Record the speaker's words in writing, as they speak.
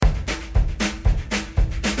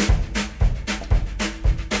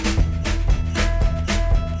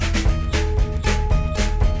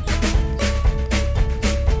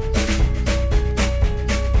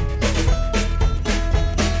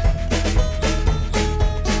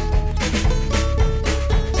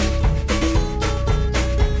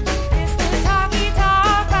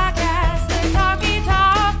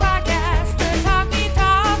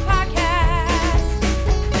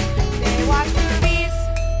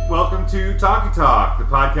to Talkie Talk, the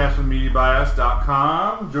podcast from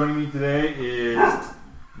MediaBias.com. Joining me today is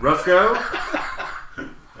Rusco.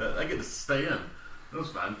 I get to stay in. That was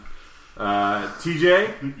fun.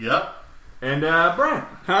 TJ. Yep. And Brent.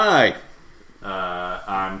 Hi.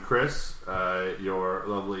 I'm Chris, your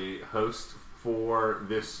lovely host for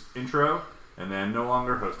this intro, and then no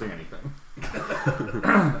longer hosting anything.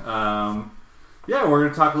 Yeah, we're going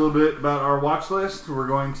to talk a little bit about our watch list. We're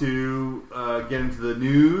going to get into the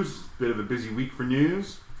news, bit of a busy week for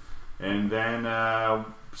news, and then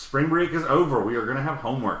spring break is over. We are going to have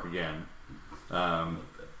homework again.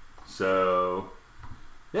 So,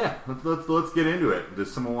 yeah, let's get into it.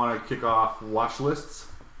 Does someone want to kick off watch lists?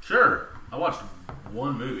 Sure. I watched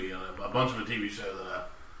one movie on a bunch of a TV show that I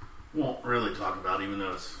won't really talk about, even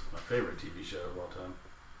though it's my favorite TV show of all time.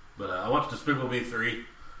 But I watched Despicable Me 3,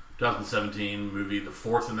 2017 movie, the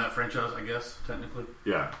fourth in that franchise, I guess, technically.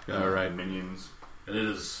 Yeah. All right. Minions. And it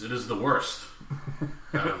is the worst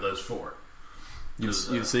out of those four. You've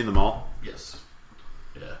seen them all? Yes.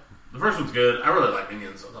 Yeah. The first one's good. I really like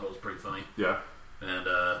Minions. I thought it was pretty funny. Yeah. And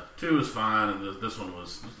 2 was fine, and this one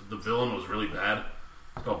was... The villain was really bad.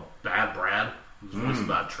 It's called Bad Brad. It was voiced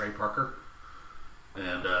by Trey Parker.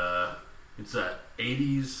 And it's an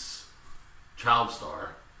 80s child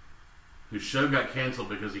star whose show got canceled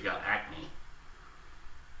because he got acne.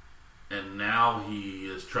 And now he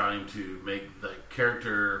is trying to make the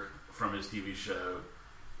character from his TV show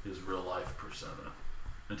his real life persona.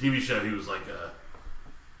 In the TV show, he was like a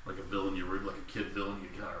villain you root, like a kid villain you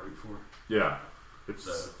kind of root for. Yeah. It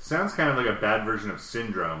sounds kind of like a bad version of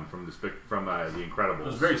Syndrome from The Incredibles. It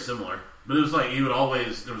was very similar, but it was like there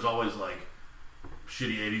was always like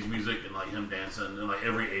shitty 80s music and like him dancing and like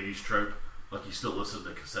every 80s trope, like you still listened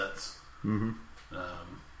to cassettes. Mm-hmm.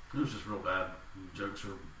 It was just real bad. The jokes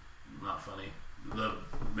were not funny. The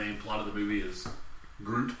main plot of the movie is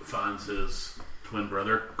Groot finds his twin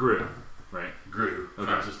brother. Gru, right? Gru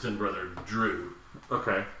finds his twin brother Drew.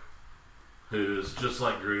 Okay. Who's just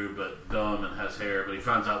like Gru but dumb and has hair, but he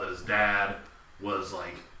finds out that his dad was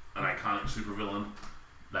like an iconic supervillain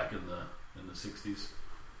back in the 60s.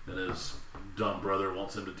 And his dumb brother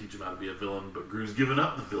wants him to teach him how to be a villain, but Gru's given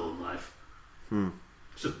up the villain life.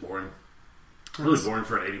 It's just boring. Really boring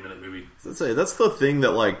for an 80-minute movie. Let's say that's the thing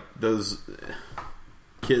that like those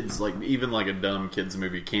kids, like even like a dumb kids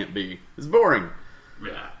movie can't be. It's boring.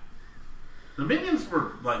 Yeah. The Minions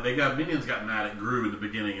were like Minions got mad at Gru in the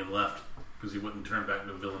beginning and left because he wouldn't turn back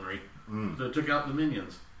to villainry. So they took out the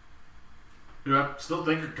Minions, who I still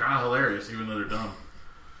think are kind of hilarious, even though they're dumb.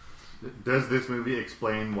 Does this movie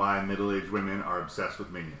explain why middle-aged women are obsessed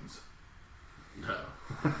with Minions? No.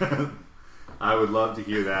 I would love to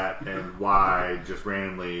hear that, and why, just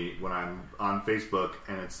randomly, when I'm on Facebook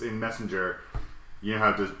and it's in Messenger, you know how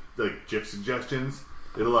it does like GIF suggestions?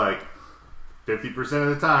 It'll like 50% of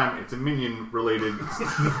the time it's a Minion-related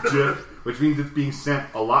GIF, which means it's being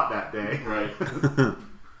sent a lot that day. Right.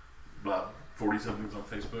 About 40-somethings on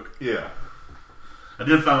Facebook. Yeah. I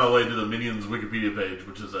did find my way to the Minions Wikipedia page,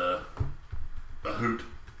 which is a hoot,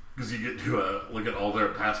 because you get to look at all their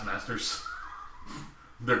past masters.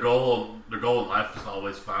 Their goal in life is to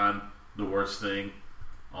always find the worst thing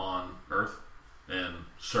on Earth and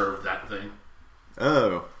serve that thing.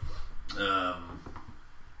 Oh.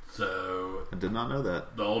 So I did not know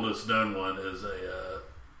that. the oldest known one is a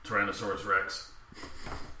Tyrannosaurus Rex,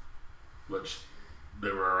 which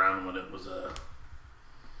they were around when it was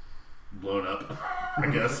blown up, I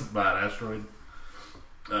guess, by an asteroid.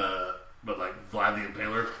 But like Vlad the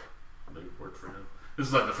Impaler, they worked for him. This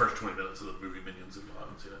is like the first 20 minutes of the movie Minions, if you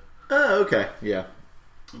haven't seen it. Oh, okay, yeah.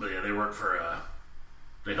 But yeah, they work for,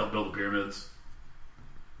 they helped build the pyramids.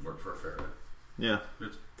 Worked for a pharaoh. Yeah,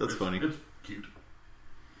 that's funny. It's cute.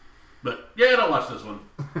 But yeah, don't watch this one.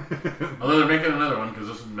 Although they're making another one because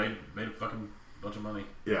this one made a fucking bunch of money.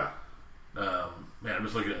 Yeah. Man, I'm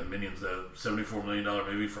just looking at the Minions, though. $74 million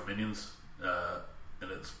movie for Minions. And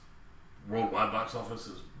its worldwide box office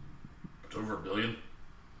is over $1 billion.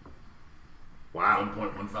 Wow.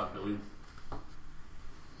 1.15 billion.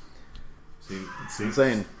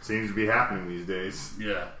 Seems to be happening these days.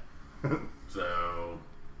 Yeah. So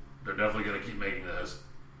they're definitely going to keep making those.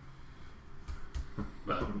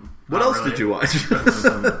 But what else did you watch?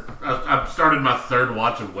 I've started my third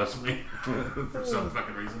watch of West Wing for some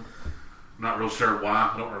fucking reason. Not real sure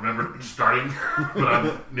why. I don't remember starting, but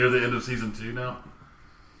I'm near the end of season 2 now.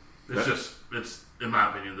 It's in my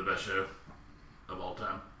opinion the best show of all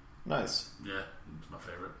time. Nice. Yeah, it's my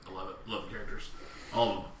favorite. I love it. Love the characters. All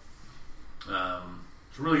of them.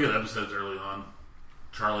 Some really good episodes early on.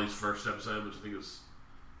 Charlie's first episode, which I think is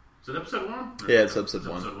it episode 1? Yeah, it's episode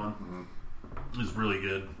 1. Episode 1. Mm-hmm. It was really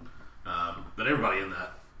good. But everybody in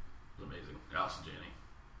that was amazing. Allison Janney,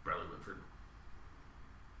 Bradley Whitford.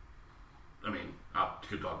 I mean, I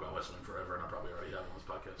could talk about West Wing forever, and I probably already have on this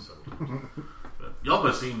podcast several times. But y'all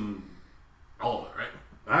must have seen all of it, right?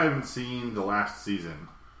 I haven't seen the last season.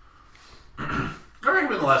 I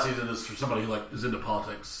recommend the last season is for somebody who is into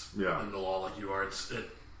politics and the law like you are.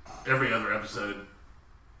 Every other episode,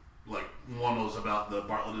 one was about the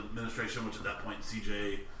Bartlett administration, which at that point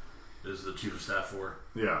CJ is the chief of staff for.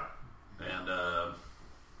 Yeah. And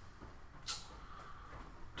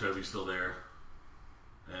Toby's still there.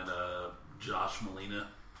 And Josh Molina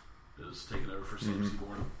is taking over for Sam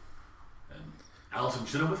Seaborn. And Allison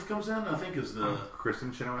Chenoweth comes in, I think, is the...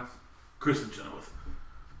 Kristen Chenoweth? Kristen Chenoweth.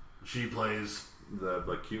 She plays...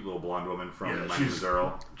 The cute little blonde woman from My she's- Name is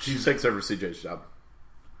Earl. She takes over CJ's job,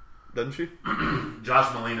 doesn't she?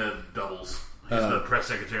 Josh Molina doubles. He's the press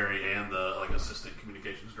secretary and the assistant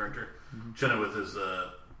communications director. Chenoweth is the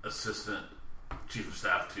assistant chief of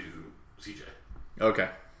staff to CJ. Okay.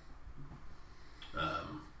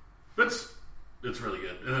 But it's really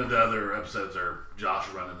good. And then the other episodes are Josh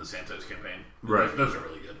running the Santos campaign. Right. Those are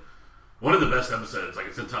really good. One of the best episodes,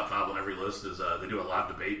 it's in top 5 on every list, is they do a live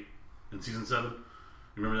debate in season 7.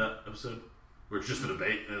 You remember that episode? Where it's just a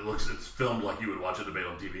debate, and it's filmed like you would watch a debate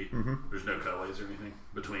on TV. There's no cutaways or anything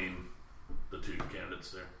between the two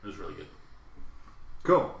candidates there. It was really good.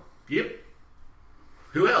 Cool. Yep.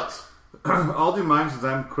 Who else? I'll do mine since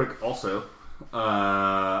I'm quick also.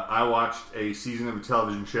 I watched a season of a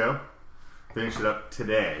television show. Finished it up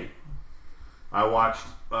today. I watched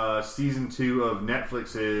season 2 of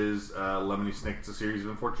Netflix's Lemony Snicket's A Series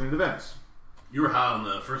of Unfortunate Events. You were high on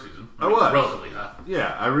the first season. I was. Relatively high.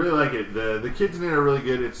 Yeah, I really like it. The kids in it are really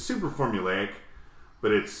good. It's super formulaic,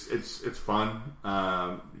 but it's fun.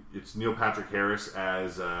 It's Neil Patrick Harris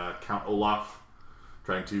as Count Olaf,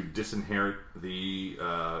 trying to disinherit the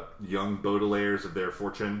young Baudelaires of their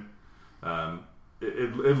fortune.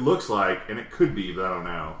 It looks like, and it could be, but I don't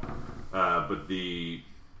know. But the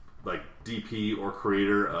DP or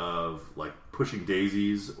creator of Pushing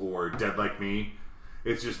Daisies or Dead Like Me,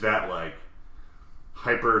 it's just that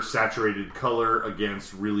hyper saturated color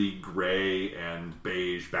against really gray and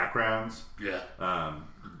beige backgrounds. Yeah.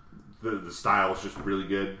 The style is just really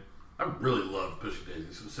good. I really love Pushing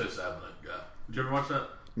Daisies. It was so sad when that got... Did you ever watch that?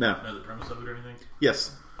 No. Know the premise of it or anything?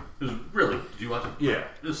 Yes. It was really... Did you watch it? Yeah.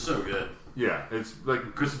 It was so good. Yeah, it's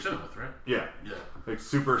Kristen Chenoweth, right? Yeah. Yeah.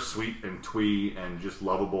 Super sweet and twee and just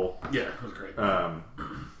lovable. Yeah, it was great.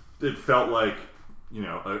 It felt like,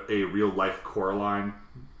 a real life Coraline,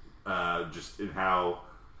 just in how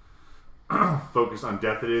focused on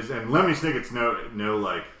death it is. And Lemony Snicket's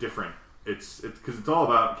no different. It's because it's all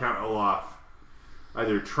about Count Olaf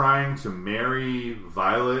either trying to marry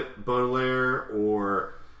Violet Baudelaire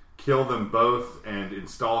or kill them both and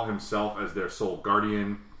install himself as their sole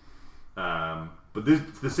guardian. But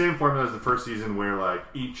it's the same formula as the first season, where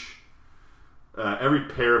every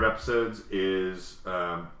pair of episodes is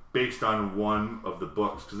based on one of the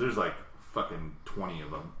books, because there's fucking 20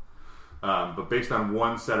 of them. But based on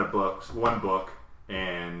one set of books, one book,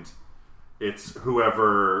 and it's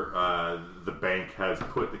whoever the bank has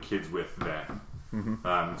put the kids with then.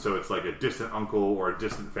 So it's a distant uncle or a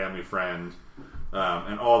distant family friend,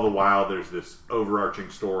 and all the while there's this overarching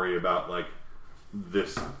story about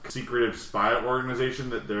this secretive spy organization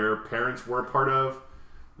that their parents were a part of,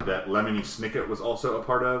 that Lemony Snicket was also a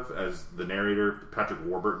part of as the narrator. Patrick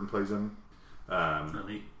Warburton plays him.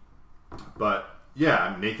 Neat. But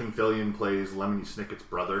yeah, Nathan Fillion plays Lemony Snicket's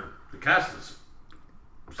brother. The cast is...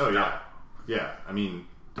 Oh yeah. Yeah, I mean,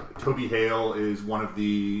 Toby Hale is one of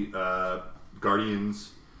the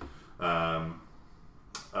Guardians.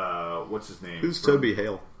 What's his name? Who's Toby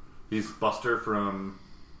Hale? He's Buster from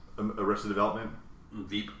Arrested Development.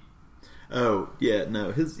 Veep. Oh, yeah,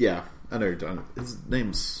 no, I know you're talking. His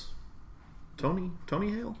name's Tony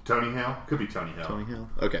Hale? Tony Hale? Could be Tony Hale. Tony Hale?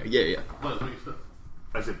 Okay, yeah. What you said?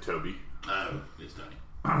 I said Toby. Oh, it's Tony.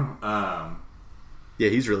 Yeah,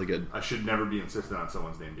 he's really good. I should never be insistent on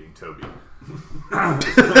someone's name being Toby.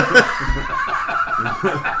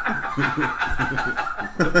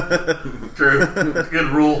 True. Good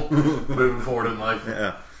rule moving forward in life.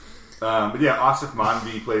 Yeah. But yeah, Asif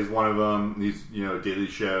Manvi plays one of them. He's Daily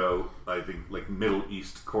Show, I think, Middle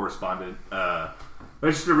East correspondent. But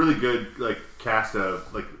it's just a really good cast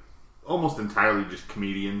of almost entirely just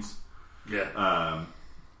comedians. Yeah.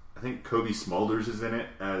 I think Kobe Smulders is in it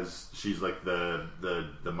as she's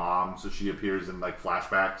the mom, so she appears in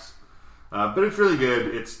flashbacks. But it's really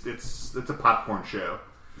good. It's a popcorn show.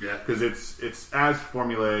 Yeah. Because it's as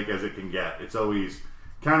formulaic as it can get. It's always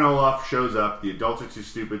Count Olaf shows up. The adults are too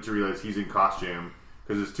stupid to realize he's in costume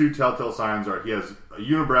because his 2 telltale signs are he has a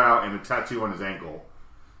unibrow and a tattoo on his ankle.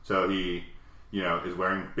 So he, is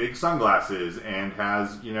wearing big sunglasses and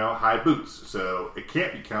has, high boots. So it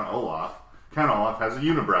can't be Count Olaf. Count Olaf has a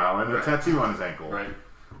unibrow and a tattoo on his ankle. Right.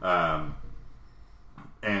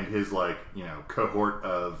 And his, cohort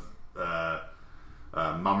of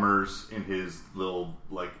mummers in his little,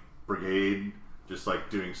 brigade just,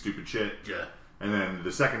 doing stupid shit. Yeah. And then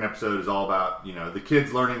the second episode is all about, the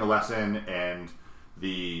kids learning a lesson and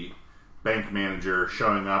the bank manager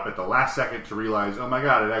showing up at the last second to realize, oh my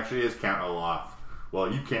god, it actually is Count Olaf.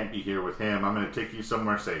 Well, you can't be here with him. I'm going to take you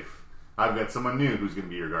somewhere safe. I've got someone new who's going to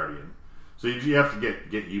be your guardian. So you have to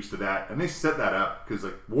get used to that. And they set that up because,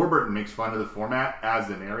 Warburton makes fun of the format as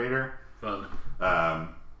the narrator. Fun.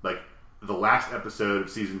 The last episode of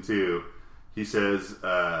season 2, he says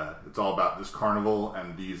it's all about this carnival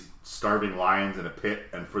and these starving lions in a pit,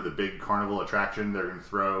 and for the big carnival attraction, they're going to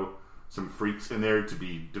throw some freaks in there to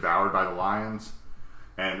be devoured by the lions.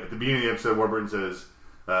 And at the beginning of the episode, Warburton says,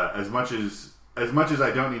 as much as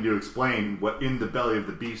I don't need to explain what in the belly of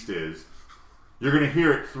the beast is, you're going to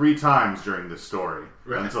hear it 3 times during this story.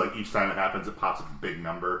 Right. And so, each time it happens, it pops up a big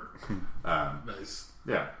number. Nice.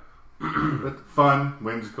 Yeah. But fun,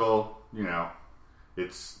 whimsical,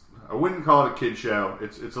 it's... I wouldn't call it a kid show.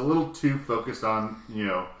 It's a little too focused on,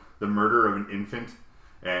 the murder of an infant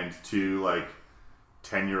and 2,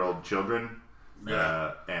 10-year-old children.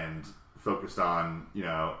 Yeah. And focused on,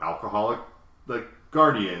 alcoholic,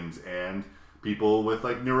 guardians and people with,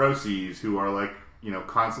 neuroses who are,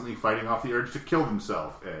 constantly fighting off the urge to kill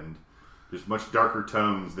themselves, and just much darker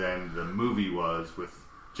tones than the movie was with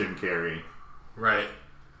Jim Carrey. Right.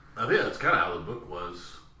 I think that's kind of how the book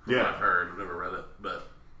was. From Yeah. what I've heard. I've never read it, but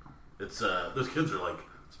it's those kids are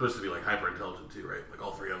supposed to be hyper intelligent too, right?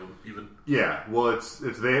 All 3 of them, even. Yeah. Well, it's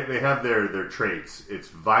they have their traits. It's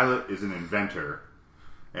Violet is an inventor,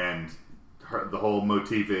 and the whole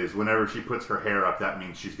motif is whenever she puts her hair up, that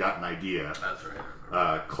means she's got an idea. That's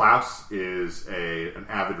right. Klaus is an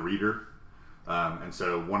avid reader, and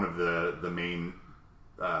so one of the main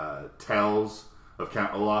tells of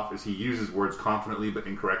Count Olaf is he uses words confidently but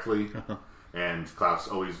incorrectly, and Klaus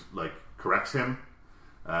always corrects him.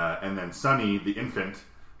 And then Sunny, the infant,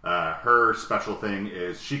 her special thing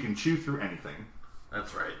is she can chew through anything.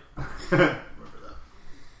 That's right. Remember that.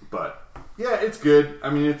 But yeah, it's good. I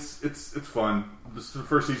mean, it's fun. The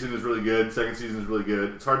first season is really good. Second season is really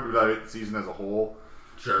good. It's hard to evaluate the season as a whole.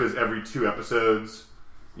 Sure. Because every 2 episodes,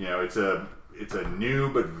 it's a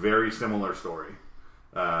new but very similar story.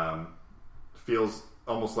 Feels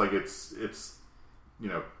almost like it's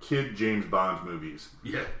kid James Bond movies.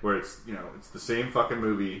 Yeah. Where it's the same fucking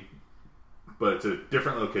movie, but it's a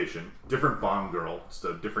different location, different Bond girl, it's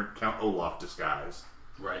a different Count Olaf disguise.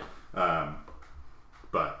 Right.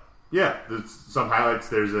 But yeah, there's some highlights.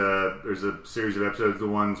 There's a series of episodes, the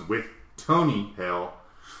ones with Tony Hale.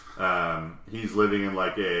 He's living in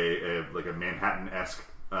a Manhattan-esque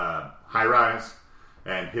high rise,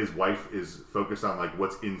 and his wife is focused on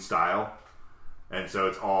what's in style, and so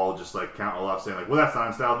it's all just Count Olaf saying well, that's not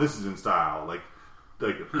in style, this is in style.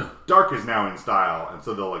 Dark is now in style, and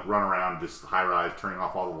so they'll run around this high rise turning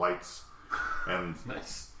off all the lights, and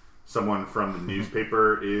Nice. someone from the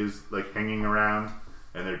newspaper is hanging around,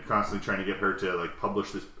 and they're constantly trying to get her to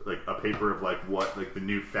publish this a paper of what the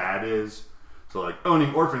new fad is. So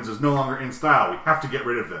owning orphans is no longer in style. We have to get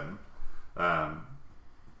rid of them.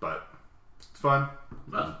 But it's fun.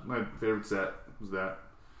 My favorite set was that.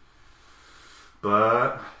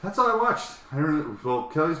 But that's all I watched.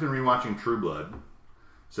 Kelly's been rewatching True Blood,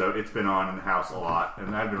 so it's been on in the house a lot,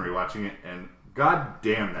 and I've been rewatching it. And god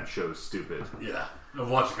damn, that show is stupid. Yeah. I've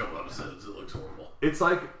watched a couple episodes. It looks horrible. It's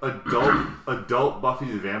like adult Buffy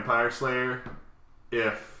the Vampire Slayer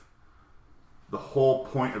if the whole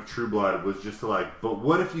point of True Blood was just to but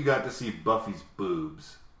what if you got to see Buffy's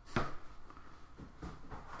boobs?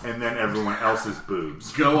 And then everyone else's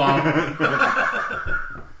boobs. Go on.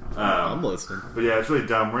 I'm listening. But yeah, it's really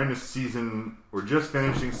dumb. We're just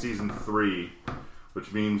finishing season 3,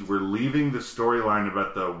 which means we're leaving the storyline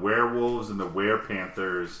about the werewolves and the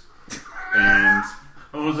werepanthers and...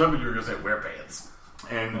 I was hoping you were going to say werepants.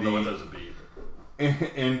 And I don't know what those would be.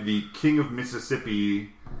 And the King of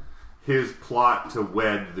Mississippi, his plot to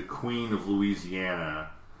wed the Queen of Louisiana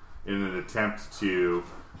in an attempt to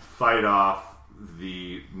fight off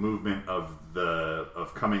the movement of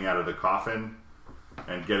coming out of the coffin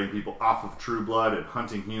and getting people off of True Blood and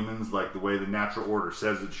hunting humans like the way the natural order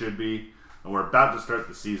says it should be. And we're about to start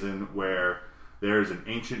the season where there's an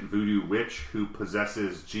ancient voodoo witch who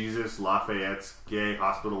possesses Jesus Lafayette's gay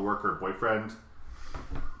hospital worker boyfriend.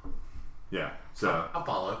 Yeah, so I'll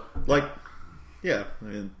follow. Yeah, I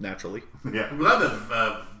mean, naturally. Yeah. I'm glad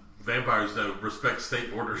that vampires, though, respect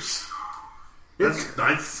state borders. That's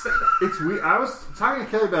nice. It's weird. I was talking to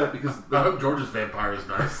Kelly about it because I hope George's vampire is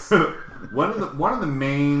nice. one of the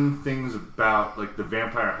main things about like the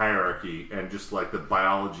vampire hierarchy and just like the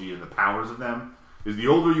biology and the powers of them is the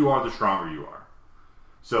older you are, the stronger you are.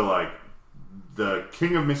 So like the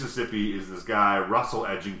king of Mississippi is this guy Russell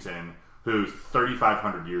Edgington, who's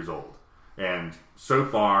 3,500 years old, and so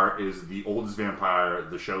far is the oldest vampire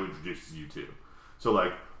the show introduces you to. So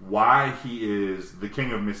like why he is the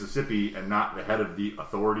king of Mississippi and not the head of the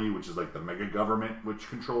authority, which is like the mega government which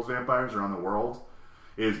controls vampires around the world,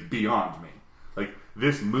 is beyond me. Like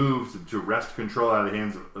this move to wrest control out of the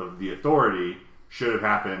hands of the authority should have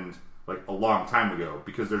happened like a long time ago,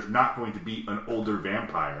 because there's not going to be an older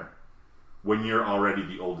vampire when you're already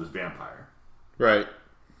the oldest vampire. Right.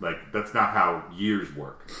 Like that's not how years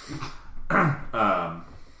work.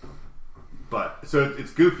 But so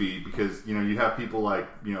it's goofy because you have people like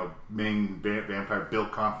main vampire Bill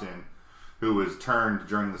Compton, who was turned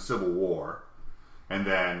during the Civil War, and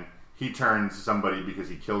then he turns somebody because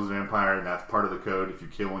he kills a vampire, and that's part of the code. If you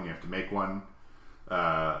kill one, you have to make one.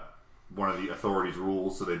 One of the authorities'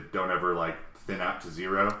 rules, so they don't ever like thin out to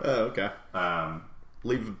zero. Oh, okay.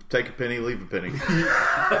 Take a penny, leave a penny.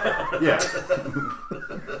 Yeah.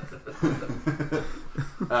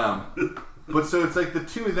 But so it's like the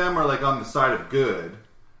two of them are like on the side of good,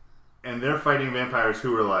 and they're fighting vampires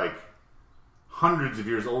who are like hundreds of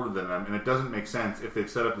years older than them, and it doesn't make sense if they've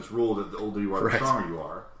set up this rule that the older you are, the stronger you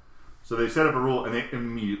are. So they set up a rule and they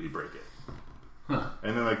immediately break it. Huh.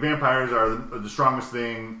 And then like vampires are the strongest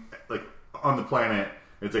thing like on the planet.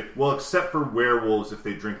 It's like, well, except for werewolves if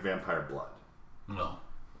they drink vampire blood. No.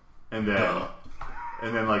 And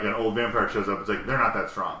then like an old vampire shows up. It's like they're not that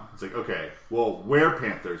strong. It's like, okay, well,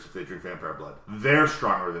 werepanthers if they drink vampire blood, they're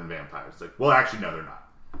stronger than vampires. It's like, well, actually, no, they're not.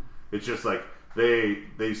 It's just like they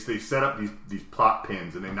set up these plot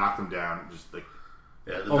pins and they knock them down. Just like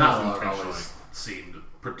the dialogue always seemed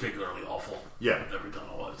particularly awful. Yeah, every time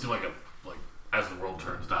I watched, it seemed like as the world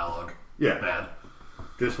turns dialogue. Yeah, bad.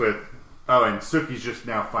 Just with and Sookie's just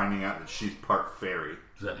now finding out that she's part fairy.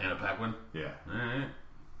 Is that Anna Paquin? Yeah. All right.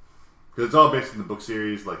 Because it's all based in the book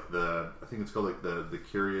series, like I think it's called like the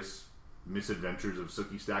Curious Misadventures of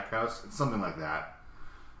Sookie Stackhouse. It's something like that,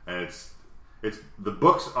 and it's the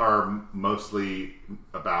books are mostly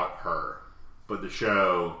about her, but the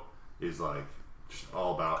show is like just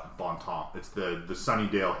all about bon ton. It's the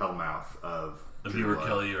Sunnydale Hellmouth of. Have you or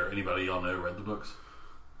Kelly or anybody y'all know read the books?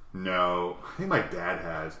 No, I think my dad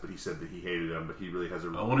has, but he said that he hated them. But he really has I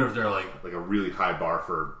wonder if they're like a really high bar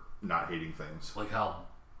for not hating things. Like how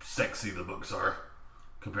sexy the books are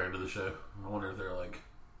compared to the show. I wonder if they're like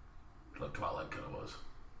Twilight kind of was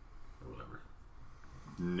or whatever.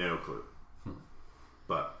 No clue.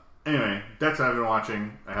 But anyway, that's what I've been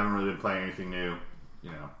watching. I haven't really been playing anything new.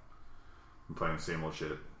 I'm playing the same old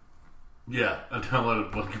shit. Yeah, I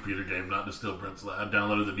downloaded one computer game, not to steal Brent's. I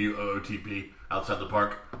downloaded the new OOTP Outside the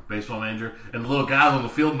Park Baseball Manager, and the little guys on the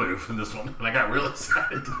field move in this one, and I got real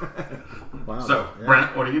excited. Wow. So, yeah.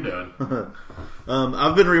 Brent, what are you doing?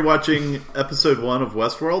 I've been rewatching episode 1 of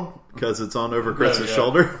Westworld because it's on over Chris's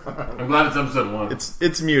shoulder. I'm glad it's episode 1.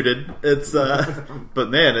 It's muted. It's but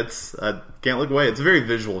man, I can't look away. It's a very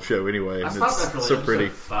visual show anyway, and it's so pretty.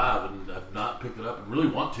 5, and I've not picked it up. I really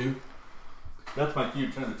want to. That's my cue.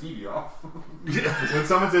 Turn the TV off. When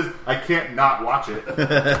someone says, I can't not watch it.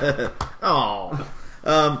 Oh.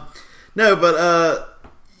 No, but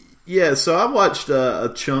yeah, so I watched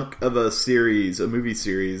a chunk of a movie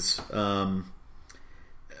series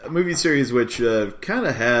which kind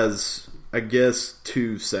of has, I guess,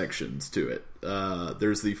 2 sections to it.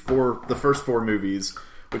 There's the first 4 movies,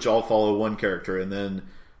 which all follow one character, and then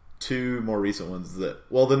 2 more recent ones then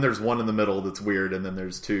there's one in the middle that's weird, and then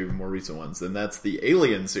there's 2 more recent ones, and that's the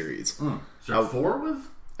Alien series. Is there 4 with?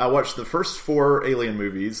 I watched the first 4 Alien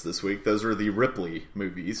movies this week. Those are the Ripley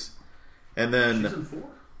movies, and then Season 4?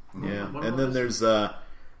 Yeah, and then there's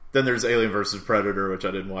Alien vs Predator, which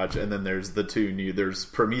I didn't watch, and then there's the 2 new. There's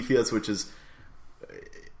Prometheus, which is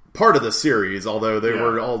part of the series, although they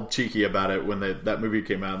were all cheeky about it when that movie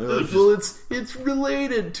came out. They're like, well, it's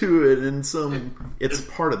related to it, and it's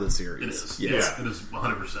part of the series. It is. Yes. Yeah, it is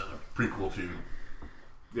 100% a prequel to.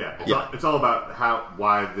 Yeah, it's all about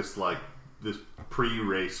why this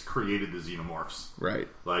pre-race created the xenomorphs, right?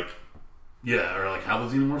 Or how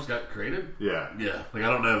the xenomorphs got created. Yeah. Like I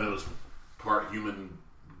don't know if it was part human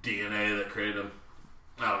DNA that created them.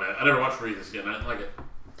 I don't know. I never watched Prometheus again. I didn't like it.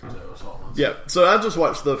 So I saw it once. Yeah, so I just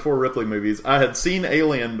watched the 4 Ripley movies. I had seen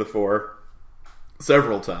Alien before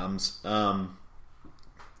several times.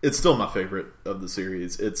 it's still my favorite of the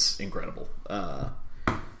series. It's incredible.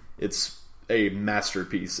 It's a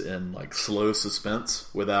masterpiece in like slow suspense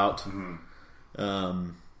without. I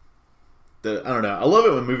don't know. I love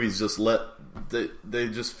it when movies just they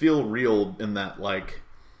just feel real in that like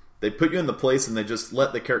they put you in the place and they just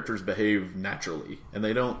let the characters behave naturally, and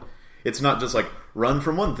they don't. It's not just like run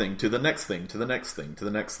from one thing to the next thing to the next thing to the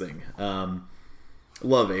next thing.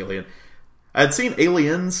 Love Alien. I had seen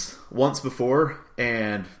Aliens once before,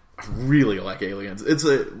 and I really like Aliens.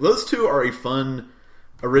 Those two are a fun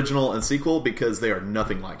original and sequel because they are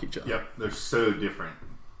nothing like each other. Yep, they're so different.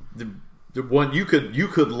 The one you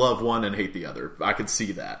could love one and hate the other. I could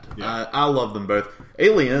see that. Yeah. I love them both.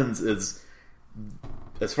 Aliens is,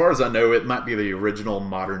 as far as I know, it might be the original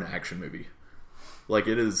modern action movie. Like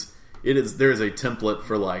it is. There is a template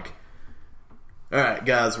for like, all right,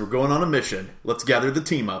 guys, we're going on a mission. Let's gather the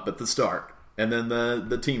team up at the start, and then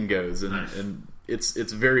the team goes, and Nice. and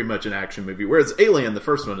it's very much an action movie. Whereas Alien, the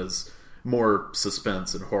first one, is more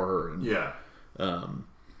suspense and horror. And, Yeah. and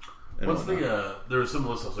What's whatnot. there was some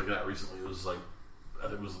list I was looking at recently. It was like I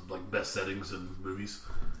think it was like best settings in movies.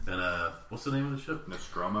 And what's the name of the ship?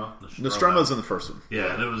 Nostromo. Nostromo's in the first one.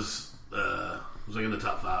 Yeah, and it was like in the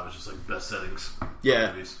top 5. It's just like best settings. Yeah.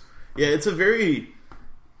 For movies. Yeah, it's a very,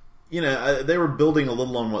 they were building a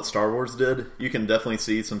little on what Star Wars did. You can definitely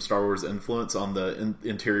see some Star Wars influence on the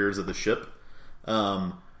interiors of the ship.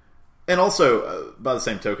 And also, by the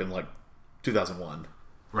same token, like 2001.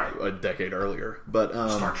 Right. A decade earlier. But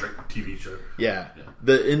Star Trek TV show. Yeah. Yeah.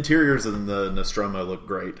 The interiors in the Nostromo look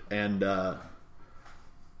great. And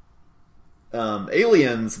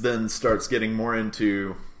Aliens then starts getting more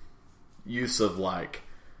into use of like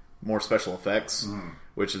more special effects,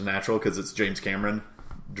 which is natural because it's James Cameron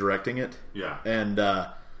directing it. Yeah. And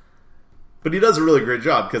but he does a really great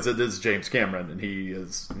job because it is James Cameron, and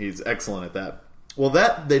he's excellent at that. Well,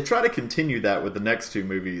 they try to continue that with the next two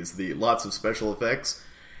movies, the lots of special effects,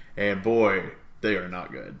 and boy, they are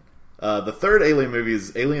not good. The third Alien movie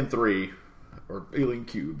is Alien 3, or Alien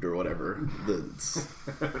Cubed, or whatever.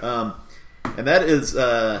 And that is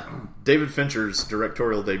David Fincher's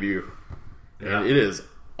directorial debut. Yeah. And it is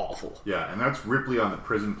awful. Yeah, and that's Ripley on the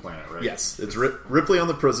prison planet, right? Yes, it's Ripley on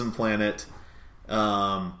the prison planet. There's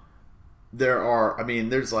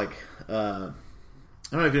like, I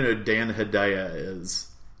don't know if you know who Dan Hedaya is.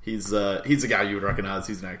 He's a guy you would recognize.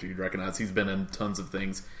 He's an actor you'd recognize. He's been in tons of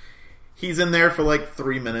things. He's in there for like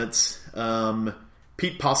 3 minutes.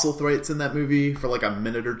 Pete Postlethwaite's in that movie for like a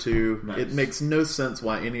minute or two. Nice. It makes no sense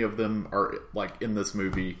why any of them are like in this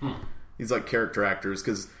movie. These like character actors,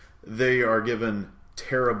 because they are given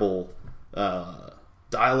terrible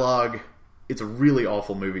dialogue. It's a really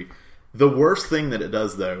awful movie. The worst thing that it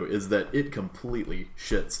does, though, is that it completely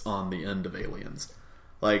shits on the end of Aliens.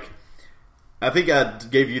 Like, I think I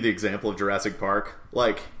gave you the example of Jurassic Park.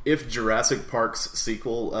 Like, if Jurassic Park's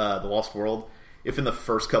sequel, The Lost World, if in the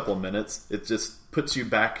first couple of minutes it just puts you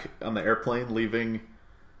back on the airplane leaving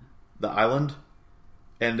the island,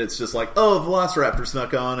 and it's just like, oh, Velociraptor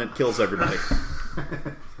snuck on and kills everybody.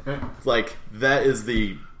 Like, that is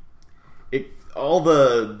all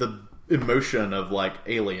the emotion of like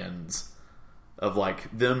Aliens, of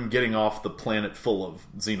like them getting off the planet full of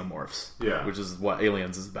xenomorphs. Yeah. Which is what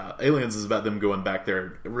Aliens is about. Aliens is about them going back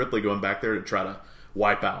there, Ripley going back there to try to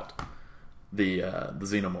wipe out the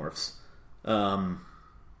xenomorphs. And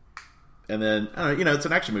then it's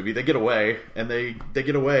an action movie. They get away, and they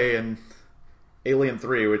get away, and Alien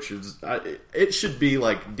 3, which is it should be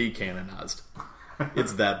like decanonized.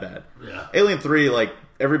 It's that bad. Yeah. Alien 3, like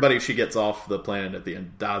everybody she gets off the planet at the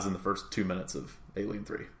end dies in the first 2 minutes of Alien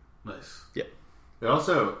 3. Nice. Yeah. It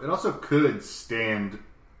also could stand,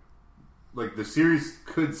 like the series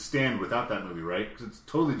could stand without that movie, right? Because it's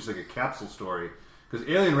totally just like a capsule story. Because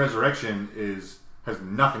Alien Resurrection has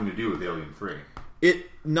nothing to do with Alien 3. It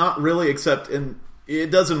not really, except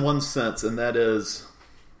it does in one sense, and that is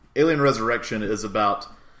Alien Resurrection is about.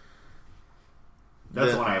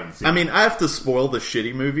 That's the one I haven't seen. I mean, I have to spoil the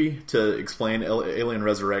shitty movie to explain Alien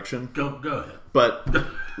Resurrection. Go ahead. But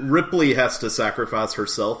Ripley has to sacrifice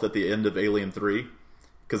herself at the end of Alien 3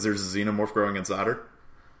 because there's a xenomorph growing inside her.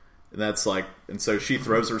 And so she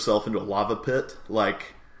throws herself into a lava pit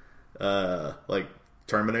like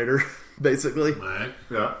Terminator, basically. Right.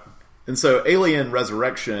 Yeah. And so Alien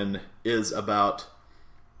Resurrection is about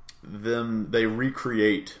they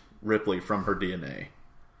recreate Ripley from her DNA.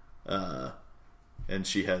 And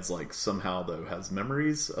she has somehow though has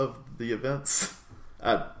memories of the events.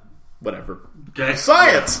 Whatever. Okay.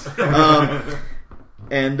 Science!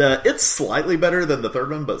 And it's slightly better than the third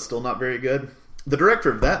one, but still not very good. The director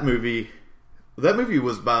of that movie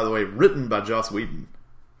was, by the way, written by Joss Whedon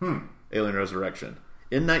Alien Resurrection.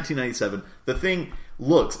 In 1997, the thing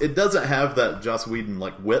looks... It doesn't have that Joss Whedon,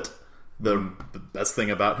 wit. The best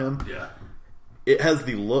thing about him. Yeah. It has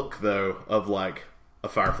the look, though, of, a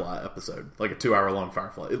Firefly episode. Like a 2-hour-long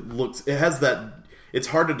Firefly. It has that... It's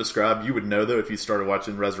hard to describe. You would know, though, if you started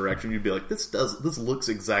watching Resurrection. You'd be like, this looks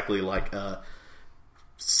exactly like a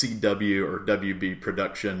CW or WB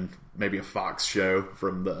production, maybe a Fox show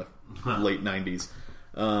from the late 90s.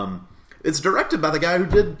 It's directed by the guy who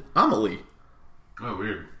did Amelie. Oh,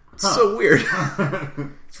 weird. So weird.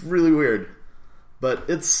 It's really weird. But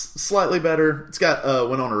it's slightly better. It's got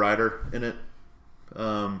Winona Ryder in it.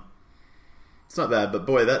 It's not bad, but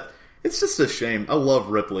boy, it's just a shame. I love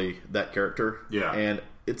Ripley, that character. Yeah. And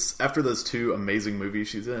it's after those 2 amazing movies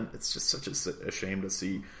she's in, it's just such a shame to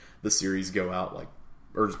see the series go out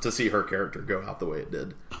or to see her character go out the way it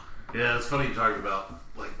did. Yeah, it's funny you talk about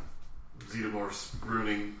xenomorphs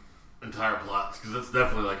ruining entire plots, because that's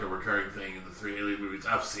definitely a recurring thing in the 3 Alien movies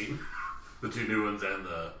I've seen. The 2 new ones and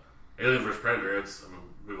the Alien vs. Predator.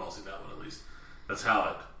 We've all seen that one at least. That's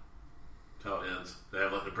how it ends. They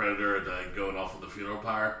have the Predator going off on the funeral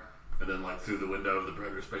pyre, and then through the window of the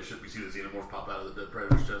Predator spaceship, you see the xenomorph pop out of the dead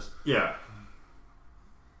Predator's chest. Yeah.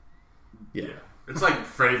 It's like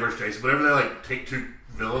Freddy vs. Jason. Whenever they take 2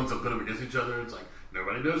 villains and put them against each other, it's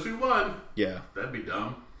nobody knows who won. Yeah. That'd be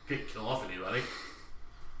dumb. Can't kill off anybody.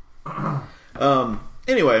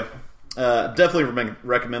 Anyway, definitely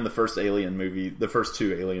recommend the first Alien movie, the first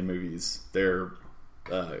 2 Alien movies. They're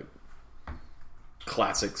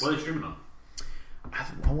classics. What are they streaming on?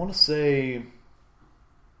 I want to say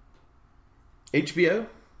HBO.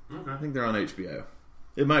 Okay. I think they're on HBO.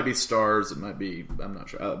 It might be Stars. It might be... I'm not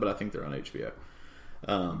sure. But I think they're on HBO.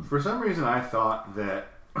 For some reason, I thought that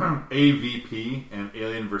AVP and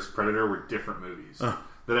Alien vs. Predator were different movies.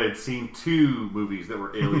 That I had seen 2 movies that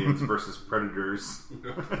were aliens versus predators.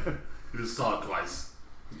 You just saw it twice.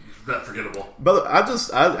 That forgettable. But I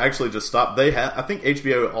actually just stopped. I think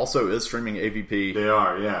HBO also is streaming AVP. They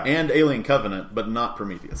are, yeah. And Alien Covenant, but not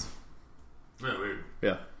Prometheus. Yeah, weird.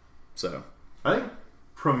 Yeah. So I think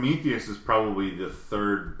Prometheus is probably the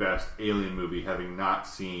 3rd best Alien movie, having not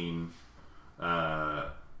seen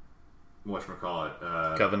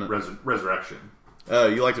whatchamacallit, Covenant. Resurrection.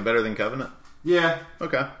 You liked it better than Covenant? Yeah.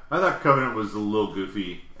 Okay. I thought Covenant was a little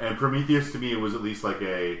goofy, and Prometheus to me was at least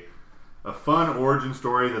a fun origin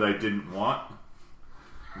story that I didn't want.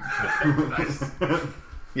 Nice.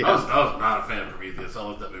 Yeah. I was not a fan of Prometheus. I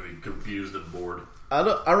left that movie confused and bored.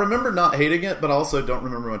 I remember not hating it, but I also don't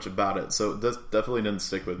remember much about it, so it definitely didn't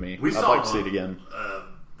stick with me. I'd like to see it again.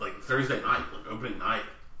 Thursday night, opening night,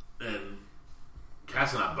 and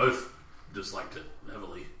Cass and I both disliked it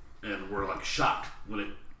heavily, and were shocked when it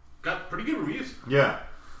got pretty good reviews. Yeah,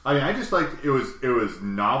 I mean, I just liked it was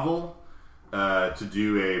novel to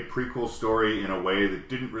do a prequel story in a way that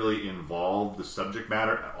didn't really involve the subject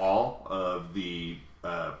matter at all of the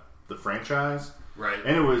franchise, right?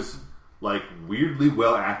 And it was weirdly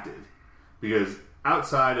well acted, because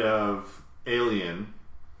outside of Alien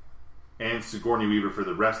and Sigourney Weaver for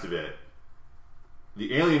the rest of it,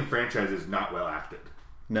 the Alien franchise is not well acted.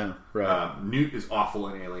 No, right. Newt is awful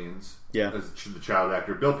in Aliens. Yeah, as the child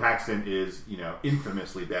actor. Bill Paxton is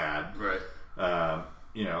infamously bad. Right. I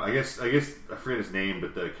guess I forget his name,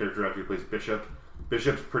 but the character actor who plays Bishop.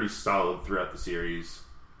 Bishop's pretty solid throughout the series.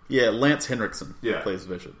 Yeah, Lance Henriksen Yeah. plays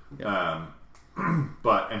Bishop. Yeah.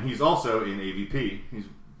 And he's also in AVP. He's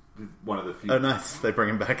one of the few. Oh, nice. They bring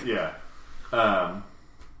him back. Yeah.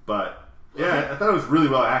 But yeah, I thought it was really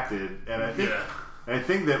well acted, and I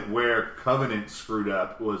think that where Covenant screwed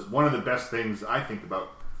up was one of the best things I think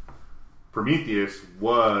about Prometheus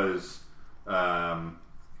was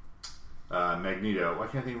Magneto. Why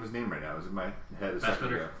can't I think of his name right now? It was in my head a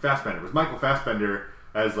second ago. Fassbender. It was Michael Fassbender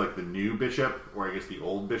as the new Bishop, or I guess the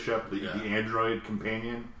old Bishop, the android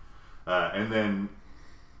companion. And then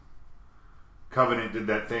Covenant did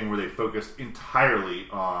that thing where they focused entirely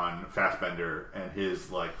on Fassbender and his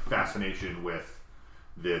fascination with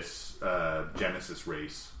this Genesis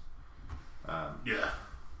race.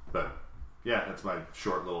 But yeah, that's my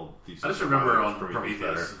short little thesis. I just remember on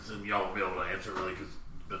Prometheus, and y'all won't be able to answer really because it's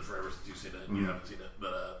been forever since you've seen it and you haven't seen it.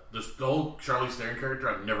 But this the whole Charlize Theron character,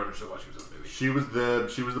 I never understood why she was in the movie. She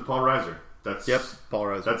was the Paul Reiser. That's Paul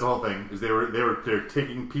Reiser. That's the whole thing. Is they're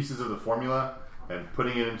taking pieces of the formula and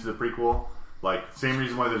putting it into the prequel. Same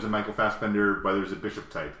reason why there's a Michael Fassbender, why there's a Bishop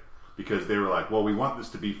type. Because they were well, we want this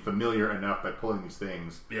to be familiar enough by pulling these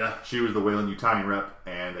things. Yeah. She was the Weyland-Yutani rep,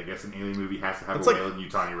 and I guess an Alien movie has to have a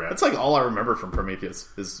Weyland-Yutani rep. That's all I remember from Prometheus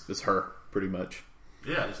is her, pretty much.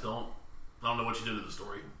 Yeah, I don't know what she did to the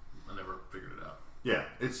story. I never figured it out. Yeah,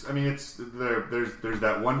 it's there's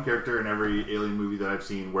that one character in every Alien movie that I've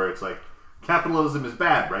seen where it's like capitalism is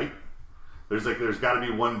bad, right? There's got to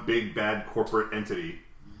be one big bad corporate entity.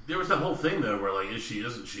 There was that whole thing though where like is she,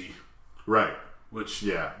 isn't she? Right. Which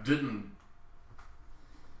didn't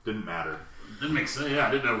matter. Didn't make sense. Yeah,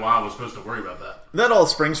 I didn't know why I was supposed to worry about that. That all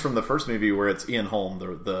springs from the first movie where it's Ian Holm,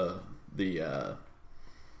 the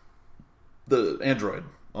android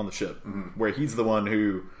on the ship, where he's the one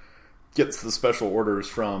who gets the special orders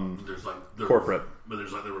from corporate. But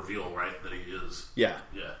there's like the reveal, right, that he is. Yeah.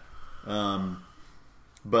 Yeah.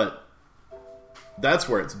 But that's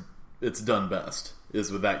where it's done best,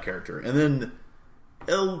 is with that character. And then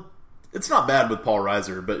it's not bad with Paul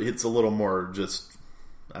Reiser, but it's a little more just,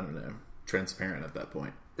 I don't know, transparent at that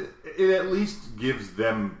point. It at least gives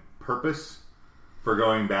them purpose for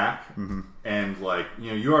going back, and like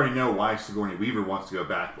you already know why Sigourney Weaver wants to go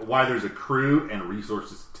back, but why there's a crew and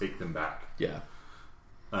resources to take them back. Yeah.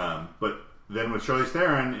 But then with Charlize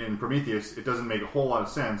Theron in Prometheus, it doesn't make a whole lot of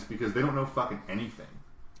sense because they don't know fucking anything.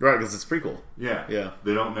 Right, because it's prequel. Yeah.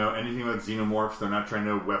 They don't know anything about xenomorphs. They're not trying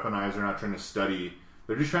to weaponize. They're not trying to study.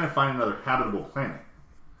 They're just trying to find another habitable planet.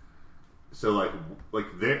 So like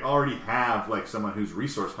they already have like someone who's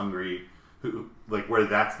resource hungry, who like where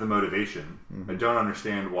that's the motivation. I don't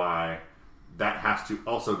understand why that has to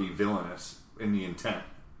also be villainous in the intent.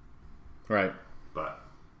 Right. But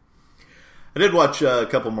I did watch a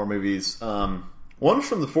couple more movies. One's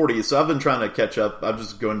from the 40s, so I've been trying to catch up. I'm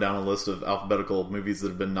just going down a list of alphabetical movies that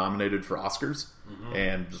have been nominated for Oscars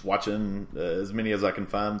and just watching as many as I can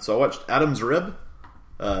find. So I watched Adam's Rib,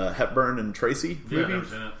 Hepburn and Tracy movie. Yeah, I've never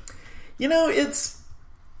seen it.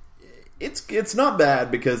 It's not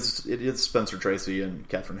bad because it is Spencer Tracy and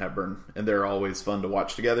Katharine Hepburn, and they're always fun to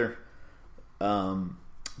watch together.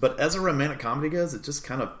 But as a romantic comedy goes, it just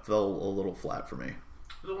kind of fell a little flat for me.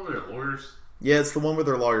 Is it one of their lawyers? Yeah, it's the one with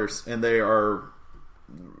their lawyers, and they are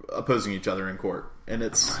opposing each other in court, and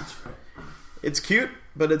it's cute,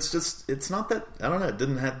 but it's not that, I don't know, it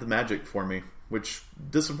didn't have the magic for me, which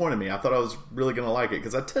disappointed me. I thought I was really going to like it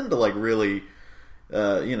because I tend to like really,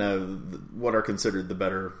 what are considered the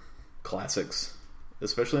better classics,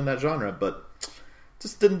 especially in that genre, but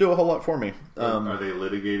just didn't do a whole lot for me. Are they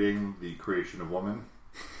litigating the creation of woman?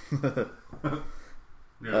 Yeah,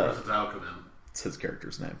 where's the Tao come in? It's his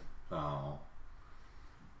character's name. Oh.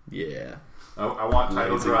 Yeah. I want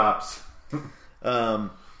title drops. I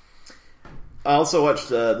also watched,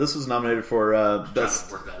 this was nominated for best...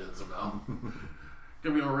 Trying to work that in somehow.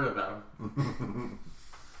 Give me a rib, Adam.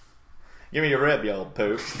 Give me your rib, you old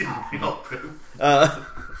poop. Poop.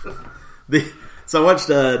 So I watched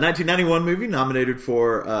a 1991 movie nominated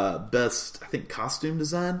for best, I think, costume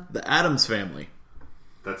design, The Addams Family.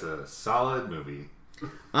 That's a solid movie.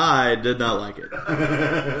 I did not like it.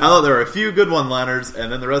 I thought there were a few good one-liners,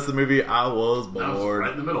 and then the rest of the movie, I was bored. That was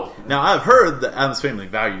right in the middle. Now, I've heard that Addams Family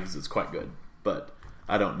Values is quite good, but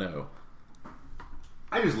I don't know.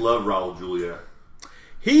 I just love Raul Julia.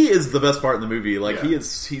 He is the best part in the movie. Like, Yeah.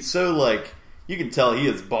 he's so, like, you can tell he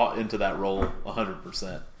is bought into that role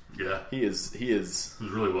 100%. Yeah. He is. It was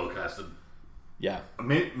really well casted. Yeah.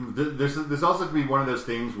 This also could be one of those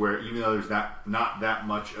things where even though there's not that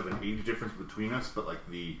much of an age difference between us, but like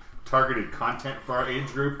the targeted content for our age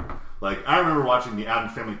group, like I remember watching the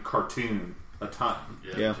Addams Family cartoon a ton.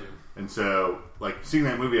 Yeah. Too. And so like seeing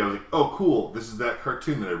that movie, I was like, oh cool, this is that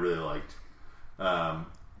cartoon that I really liked. I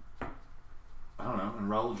don't know, and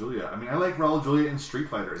Raul Julia. I mean, I like Raul Julia in Street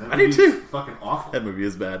Fighter. That I do too. Fucking awful. That movie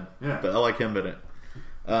is bad. Yeah. But I like him in it.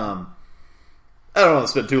 I don't want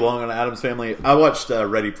to spend too long on Addams Family. I watched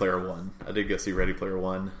Ready Player One. I did go see Ready Player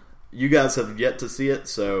One. You guys have yet to see it,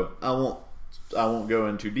 so I won't go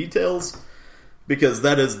into details because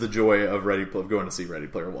that is the joy of going to see Ready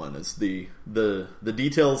Player One is the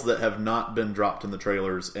details that have not been dropped in the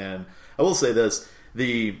trailers. And I will say this: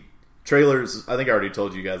 the trailers. I think I already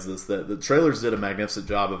told you guys this, that the trailers did a magnificent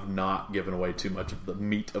job of not giving away too much of the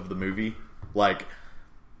meat of the movie. Like,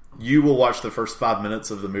 you will watch the first 5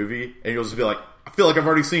 minutes of the movie and you'll just be like, I feel like I've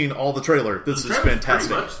already seen all the trailer. This is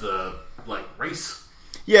fantastic. Pretty much the race.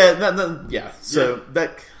 Yeah, yeah. So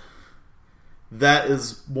that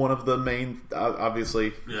is one of the main,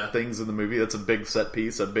 obviously, things in the movie. That's a big set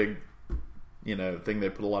piece, a big, thing they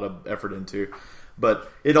put a lot of effort into.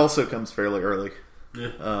 But it also comes fairly early.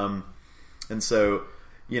 Yeah. And so,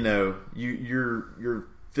 you're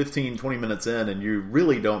 15, 20 minutes in and you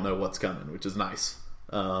really don't know what's coming, which is nice.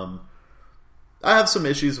 I have some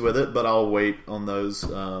issues with it, but I'll wait on those.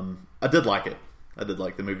 I did like it. I did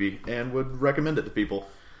like the movie and would recommend it to people.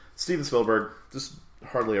 Steven Spielberg just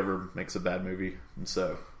hardly ever makes a bad movie, and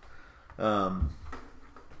so I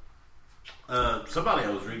Somebody I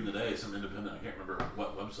was reading today, some independent, I can't remember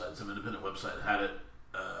what website, some independent website had it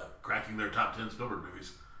cracking their top 10 Spielberg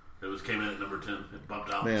movies. It came in at number 10. It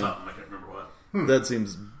bumped out something, I can't remember what. That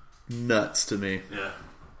seems nuts to me. Yeah.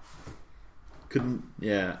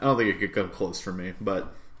 I don't think it could come close for me,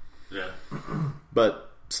 but... Yeah.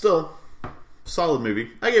 But still, solid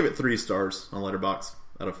movie. I gave it 3 stars on Letterboxd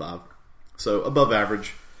out of 5. So, above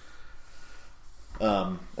average.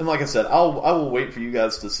 And like I said, I will wait for you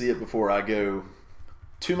guys to see it before I go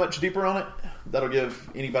too much deeper on it. That'll give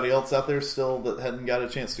anybody else out there still that hadn't got a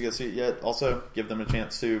chance to go see it yet, also give them a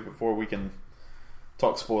chance to before we can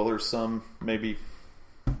talk spoilers some, maybe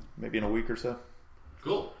in a week or so.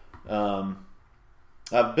 Cool.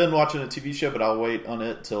 I've been watching a TV show, but I'll wait on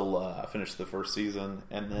it till I finish the first season.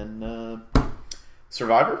 And then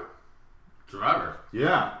Survivor.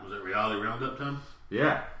 Yeah. Was it reality roundup time?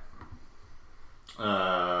 Yeah.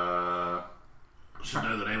 Should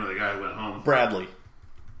know the name of the guy who went home. Bradley.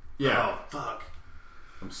 Yeah. Oh, fuck.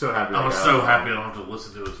 I'm so happy. I was so happy I don't have to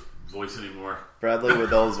listen to his voice anymore. Bradley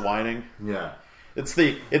with all his whining. Yeah.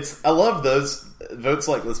 I love those votes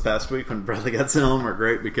like this past week when Bradley got sent home are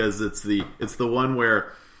great because it's the one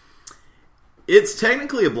where it's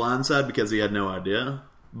technically a blindside because he had no idea,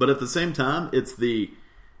 but at the same time it's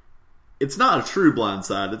not a true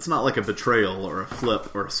blindside. It's not like a betrayal or a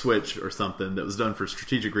flip or a switch or something that was done for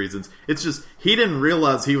strategic reasons. It's just he didn't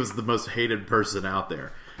realize he was the most hated person out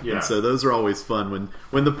there. Yeah. And so those are always fun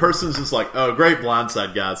when the person's just like, oh, great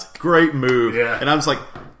blindside, guys. Great move. Yeah. And I was like,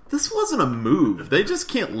 this wasn't a move. They just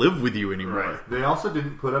can't live with you anymore. Right. They also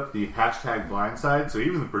didn't put up the hashtag blindside, so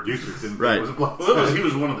even the producers didn't think it was a blindside. Well, he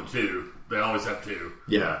was one of the 2. They always have 2.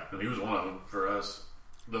 Yeah. And he was one of them for us.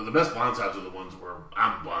 The best blindsides are the ones where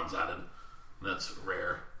I'm blindsided. That's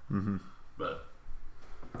rare. Mm-hmm. But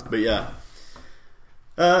yeah.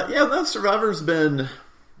 That Survivor's been...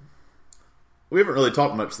 We haven't really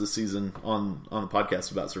talked much this season on the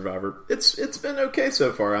podcast about Survivor. It's been okay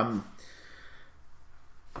so far.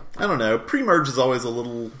 I don't know. Pre-merge is always a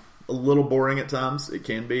little boring at times. It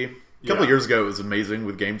can be. A couple of years ago, it was amazing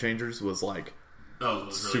with Game Changers. It was like really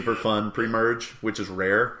super good. Fun pre-merge, which is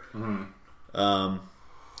rare. Mm-hmm.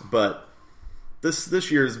 But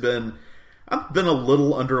this year has been. I've been a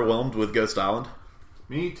little underwhelmed with Ghost Island.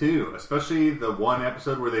 Me too, especially the one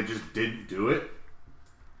episode where they just didn't do it.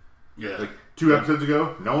 Yeah, like 2 episodes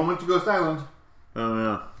ago, no one went to Ghost Island. Oh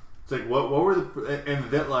yeah, it's like what were the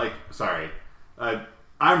and that like sorry.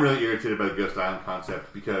 I'm really irritated by the Ghost Island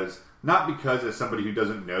concept because as somebody who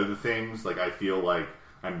doesn't know the things, like I feel like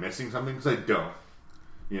I'm missing something because I don't.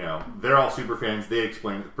 You know, they're all super fans. They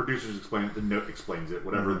explain it. The producers explain it. The note explains it.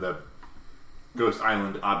 Whatever the Ghost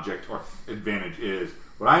Island object or advantage is.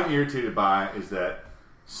 What I'm irritated by is that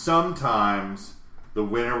sometimes the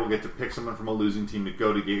winner will get to pick someone from a losing team to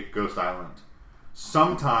go to Ghost Island.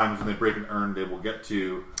 Sometimes when they break an urn, they will get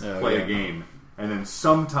to play a game. And then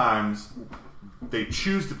sometimes they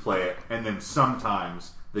choose to play it, and then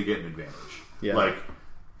sometimes they get an advantage. Yeah. Like,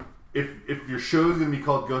 if your show is going to be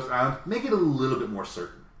called Ghost Island, make it a little bit more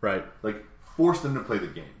certain. Right. Like, force them to play the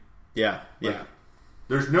game. Yeah. Like,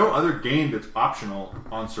 there's no other game that's optional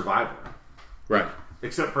on Survivor. Right. Like,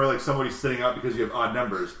 except for, like, somebody sitting out because you have odd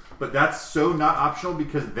numbers. But that's so not optional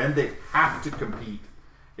because then they have to compete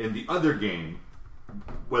in the other game,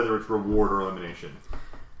 whether it's reward or elimination.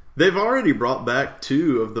 They've already brought back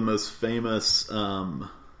 2 of the most famous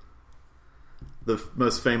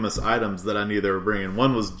items that I knew they were bringing.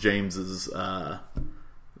 One was James's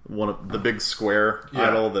one of the big square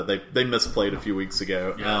idol that they misplayed a few weeks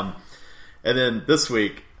ago. Yeah. And then this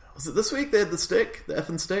week, was it this week they had the stick, the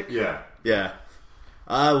effing stick? Yeah. Yeah.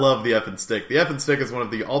 I love the effing stick. The effing stick is one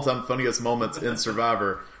of the all-time funniest moments in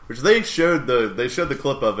Survivor, which they showed the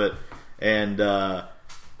clip of it, and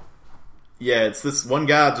it's this one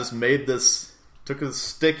guy just took a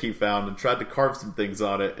stick he found and tried to carve some things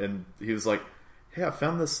on it, and he was like, hey, I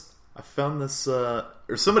found this,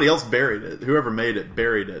 or somebody else buried it. Whoever made it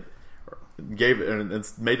buried it, or gave it, and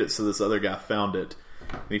made it so this other guy found it.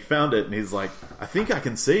 And he found it, and he's like, I think I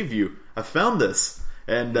can save you. I found this.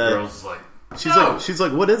 And the girl's like, she's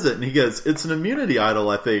like, what is it? And he goes, it's an immunity idol,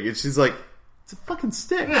 I think. And she's like, it's a fucking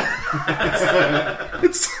stick.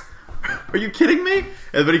 it's are you kidding me?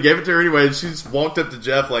 And but he gave it to her anyway, and she just walked up to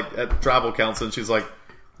Jeff like at tribal council, and she's like,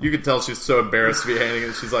 you could tell she's so embarrassed to be handing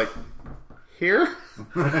it. She's like, here?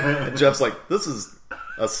 And Jeff's like, this is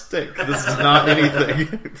a stick. This is not anything. He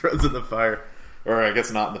throws it in the fire. Or I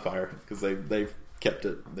guess not in the fire, because they kept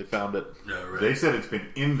it. They found it. No, right. They said it's been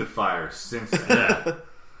in the fire since then. That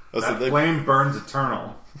so flame burns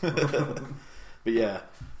eternal. But yeah.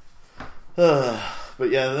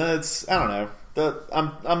 That's, I don't know.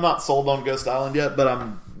 I'm not sold on Ghost Island yet, but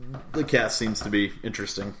the cast seems to be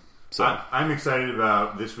interesting. So I'm excited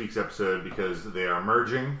about this week's episode because they are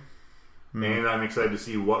merging, and I'm excited to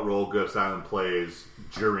see what role Ghost Island plays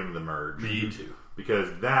during the merge. Me too. Because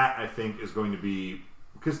that, I think, is going to be...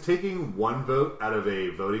 Because taking one vote out of a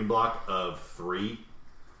voting block of 3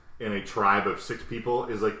 in a tribe of 6 people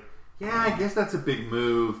is like, yeah, I guess that's a big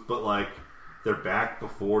move, but like, they're back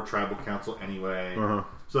before tribal council anyway. Uh-huh.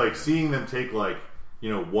 So like, seeing them take like,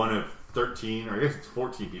 one of 13, or I guess it's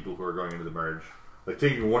 14 people who are going into the merge. Like,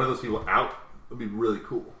 taking one of those people out would be really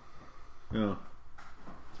cool. Yeah.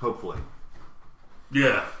 Hopefully.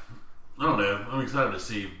 Yeah. I don't know. I'm excited to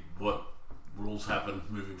see what rules happen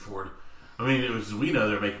moving forward. I mean, we know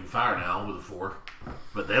they're making fire now with a 4,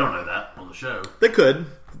 but they don't know that on the show. They could.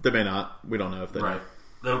 They may not. We don't know if they Right. know.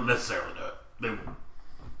 They don't necessarily know it.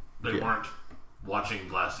 They weren't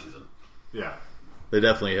watching last season. Yeah. They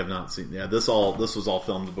definitely have not seen. Yeah, this was all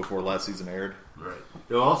filmed before last season aired. Right.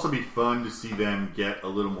 It'll also be fun to see them get a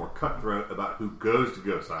little more cutthroat about who goes to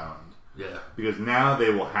Ghost Island. Yeah. Because now they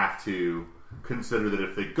will have to consider that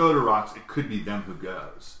if they go to Rocks, it could be them who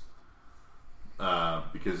goes.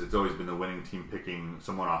 Because it's always been the winning team picking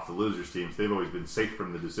someone off the losers team, so they've always been safe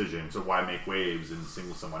from the decision. So why make waves and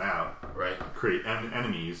single someone out? Right. Create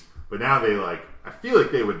enemies. But now they I feel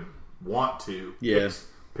like they would want to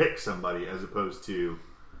pick somebody as opposed to...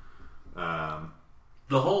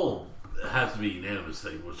 the whole has to be unanimous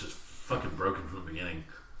thing was just fucking broken from the beginning.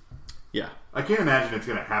 Yeah. I can't imagine it's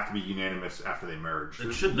going to have to be unanimous after they merge.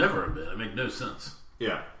 It should never have been. It made no sense.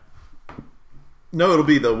 Yeah. No, it'll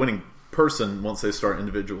be the winning person once they start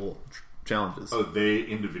individual challenges. Oh, they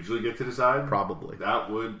individually get to decide? Probably.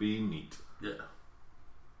 That would be neat. Yeah.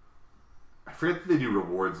 I forget that they do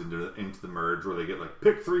rewards into the merge where they get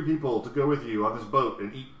pick 3 people to go with you on this boat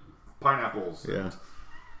and eat pineapples and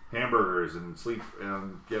hamburgers and sleep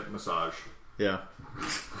and get massage. Yeah.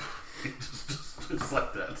 just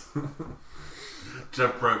like that.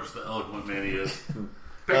 Jeff Probst, the eloquent man he is.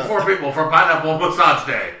 Pick 4 people for pineapple massage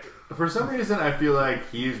day. For some reason, I feel like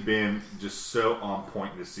he has been just so on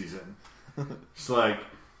point this season. Just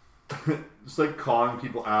like calling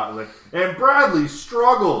people out, and Bradley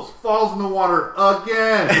struggles, falls in the water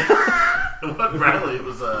again. What Bradley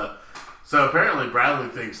was so apparently Bradley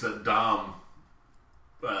thinks that Dom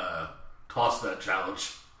tossed that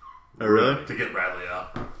challenge. Oh, really? To get Bradley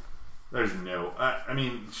out. There's no... I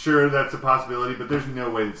mean, sure, that's a possibility, but there's no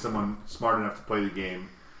way that someone smart enough to play the game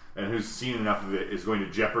and who's seen enough of it is going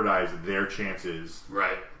to jeopardize their chances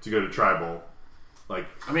to go to Tribal. I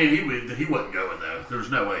mean, he wasn't going, though. There's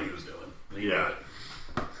no way he was going.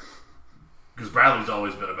 Because Bradley's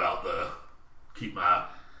always been about the keep my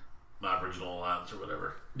original alliance or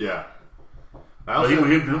whatever. Yeah.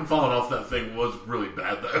 Him falling off that thing was really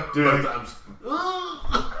bad, though. Dude, both times.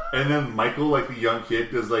 And then Michael, the young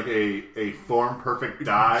kid, does a form perfect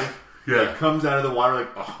dive. Yeah. Comes out of the water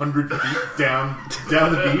 100 feet down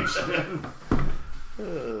the beach.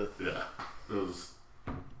 Yeah. It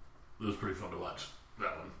was pretty fun to watch,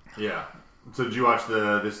 that one. Yeah. So did you watch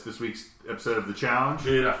this week's episode of The Challenge?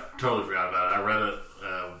 Dude, I totally forgot about it. I read it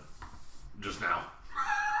just now.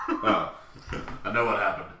 Oh. I know what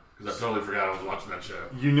happened. Because I totally forgot I was watching that show.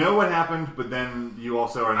 You know what happened, but then you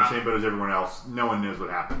also are in the same boat as everyone else. No one knows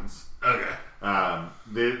what happens. Okay.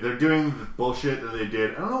 They're doing the bullshit that they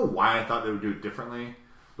did. I don't know why I thought they would do it differently.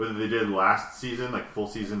 But they did last season, full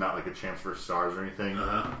season, not a Champs vs. Stars or anything.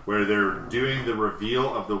 Where they're doing the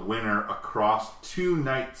reveal of the winner across 2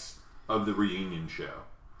 nights of the reunion show.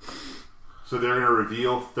 So they're going to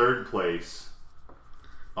reveal 3rd place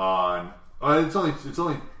on... it's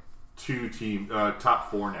only 2 team top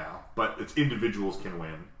 4 now, but it's individuals can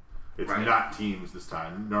win. It's not teams this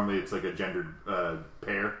time. Normally it's a gendered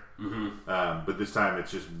pair, but this time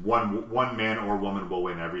it's just one man or woman will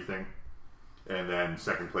win everything, and then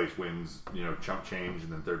 2nd place wins chump change,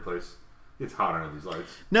 and then 3rd place. It's hot under these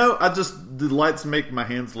lights. No, the lights make my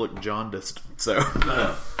hands look jaundiced, so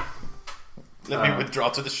let me withdraw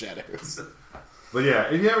to the shadows. But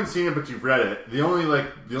yeah, if you haven't seen it but you've read it, the only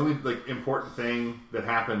important thing that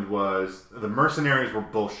happened was the mercenaries were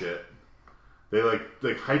bullshit. They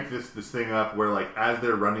hyped this thing up where as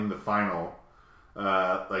they're running the final,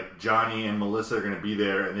 Johnny and Melissa are going to be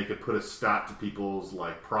there and they could put a stop to people's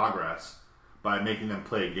progress by making them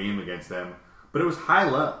play a game against them. But it was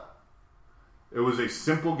high-low. It was a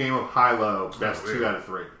simple game of high-low, best 2 out of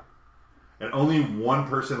 3. And only one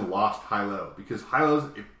person lost high-low because high-low's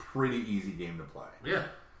a pretty easy game to play. Yeah.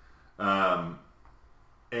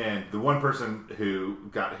 And the one person who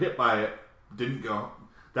got hit by it didn't go.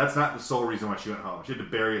 That's not the sole reason why she went home. She had to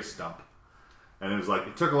bury a stump. And it was like,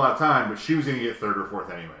 it took a lot of time, but she was going to get third or fourth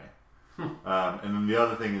anyway. And then the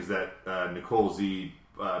other thing is that Nicole Z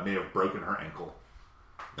may have broken her ankle.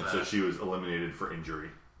 And so she was eliminated for injury.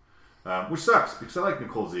 Which sucks, because I like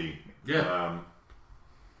Nicole Z. Yeah.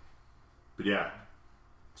 But yeah.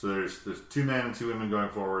 So there's 2 men and 2 women going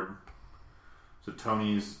forward. So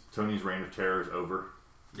Tony's reign of terror is over.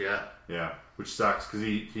 Yeah. Yeah. Which sucks, because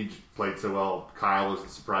he just played so well. Kyle is the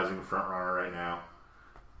surprising front runner right now.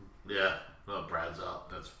 Yeah. Well, Brad's out.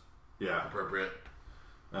 That's appropriate.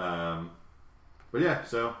 But yeah,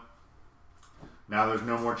 so now there's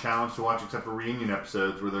no more challenge to watch except for reunion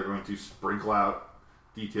episodes where they're going to sprinkle out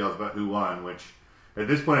details about who won, which at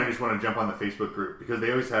this point I just want to jump on the Facebook group because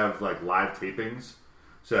they always have like live tapings.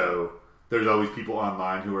 So there's always people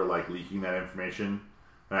online who are like leaking that information.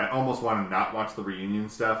 And I almost want to not watch the reunion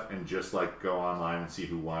stuff and just like go online and see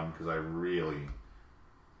who won because I really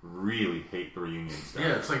hate the reunion stuff.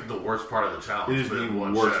 Yeah, it's like the worst part of the challenge. It is the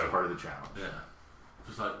worst part of the challenge. Yeah.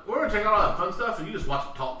 Just like, we're going to take out all that fun stuff and you just watch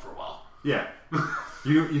them talk for a while. Yeah.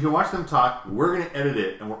 You can watch them talk. We're going to edit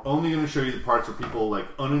it and we're only going to show you the parts where people like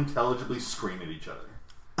unintelligibly scream at each other.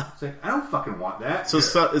 It's like, I don't fucking want that. So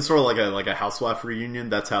it's sort of like a housewife reunion.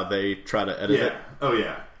 That's how they try to edit it. Oh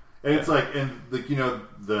yeah. And it's like, and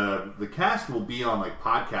the cast will be on like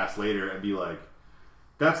podcasts later and be like,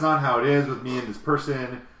 that's not how it is with me and this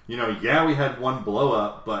person. We had one blow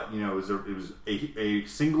up, but it was a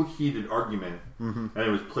single heated argument, and it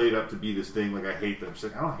was played up to be this thing. Like I hate them. She's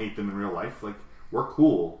like, I don't hate them in real life. Like we're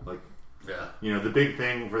cool. Like the big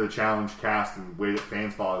thing for the challenge cast and the way that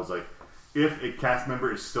fans follow is like, if a cast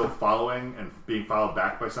member is still following and being followed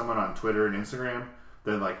back by someone on Twitter and Instagram,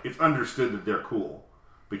 then like it's understood that they're cool.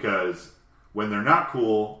 Because when they're not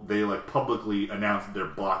cool, they like publicly announce that they're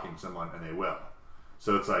blocking someone, and they will.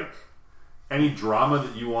 So it's like any drama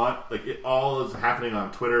that you want, like it all is happening on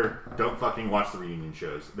Twitter. Don't fucking watch the reunion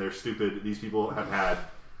shows. They're stupid. These people have had,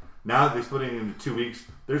 now that they split it into 2 weeks,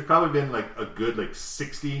 there's probably been like a good like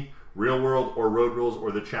 60 Real World or Road Rules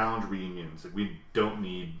or the Challenge reunions. Like we don't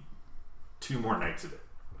need 2 more nights of it.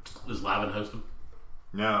 Does Lavin host them?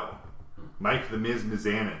 No. Mike the Miz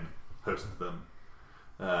Mizanin hosted them.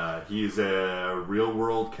 He is a Real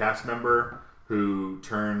World cast member who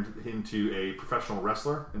turned into a professional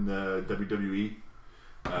wrestler in the WWE.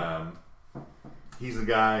 He's the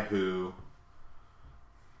guy who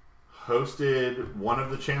hosted one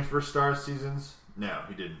of the Champs vs. Stars seasons. No,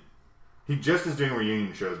 he didn't. He just is doing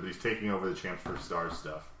reunion shows, but he's taking over the Champs vs. Stars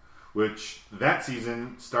stuff, which that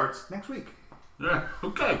season starts next week. Yeah,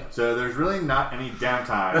 okay. So there's really not any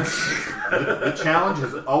downtime. the challenge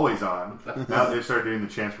is always on. Now they've started doing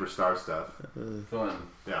the Chance for Star stuff. Fun.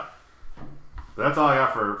 Yeah. But that's all I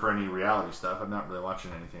got for any reality stuff. I'm not really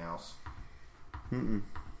watching anything else. Time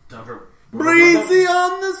for Breezy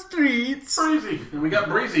on the streets. Breezy. And we got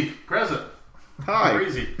Breezy present. Hi.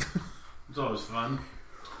 Breezy. It's always fun.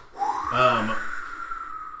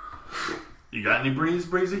 You got any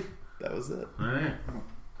Breezy? That was it. All right.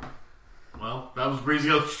 Well, that was Breezy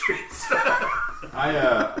on the streets.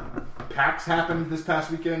 PAX happened this past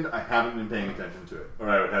weekend. I haven't been paying attention to it, or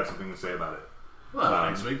I would have something to say about it. Well,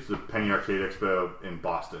 next week. It's the Penny Arcade Expo in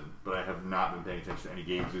Boston, but I have not been paying attention to any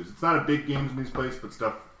games news. It's not a big games news place, but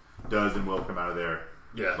stuff does and will come out of there.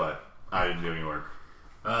 Yeah. But I didn't do any work.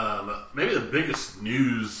 Maybe the biggest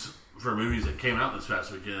news for movies that came out this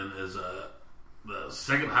past weekend is the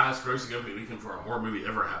second highest grossing opening weekend for a horror movie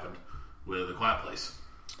ever happened with A Quiet Place.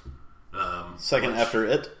 Second after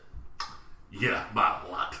It? Yeah, by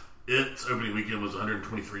a lot. Its opening weekend was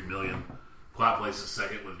 $123 million. Quiet Place is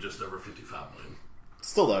second with just over $55 million.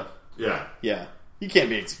 Still though. Yeah. Yeah. You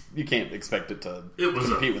can't expect it to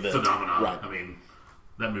compete with it. Phenomenon. Right. I mean,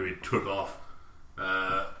 that movie took off.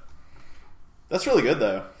 That's really good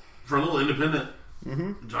though. For a little independent,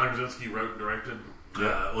 John Krasinski wrote and directed. He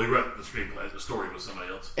wrote the screenplay. The story was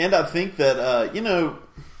somebody else. And I think that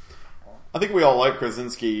I think we all like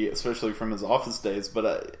Krasinski, especially from his Office days,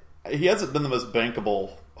 but he hasn't been the most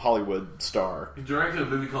bankable Hollywood star. He directed a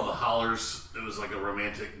movie called The Hollers. It was like a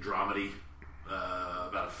romantic dramedy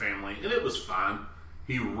about a family, and it was fine.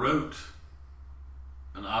 He wrote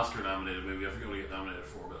an Oscar-nominated movie. I forget what he got nominated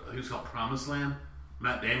for, but I think it was called Promised Land.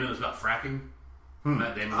 Matt Damon is about fracking.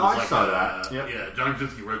 Matt Damon was I saw that. Yep. Yeah, John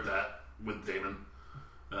Krasinski wrote that with Damon.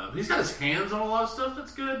 He's got his hands on a lot of stuff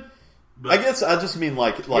that's good. But, I guess I just mean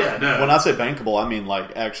when I say bankable, I mean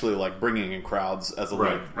actually bringing in crowds as a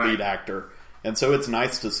lead actor, and so it's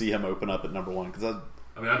nice to see him open up at number one because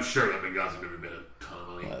I'm sure that Benghazi movie made a ton of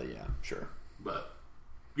money. Yeah, sure, but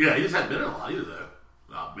yeah, he just hadn't been in a lot either though.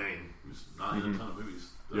 He's not in a ton of movies.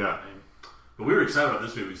 Yeah, but we were excited about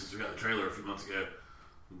this movie since we got the trailer a few months ago.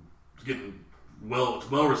 It's getting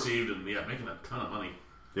it's well received and making a ton of money.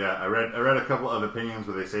 Yeah, I read a couple of opinions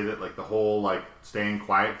where they say that like the whole like staying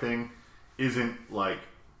quiet thing isn't like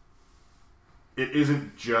it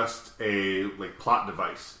isn't just a like plot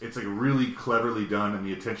device. It's like really cleverly done, and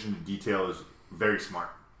the attention to detail is very smart.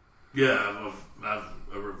 Yeah, I've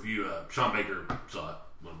a review. Sean Baker saw it,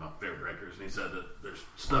 one of my favorite directors, and he said that there's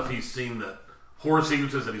stuff he's seen that horror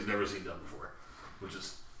sequences that he's never seen done before, which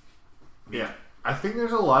is yeah. I think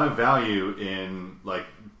there's a lot of value in like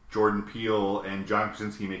Jordan Peele and John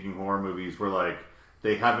Krasinski making horror movies where like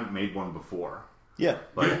they haven't made one before. Yeah,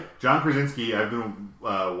 like John Krasinski, I've been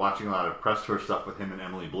watching a lot of press tour stuff with him and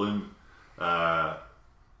Emily Bloom.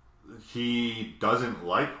 He doesn't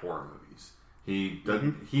like horror movies. He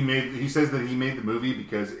doesn't. He says that he made the movie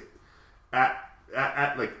because at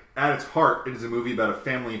its heart, it is a movie about a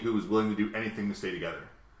family who was willing to do anything to stay together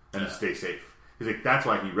and to stay safe. He's like, that's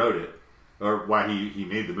why he wrote it, or why he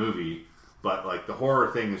made the movie. But like the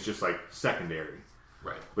horror thing is just like secondary,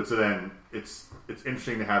 right? But so then it's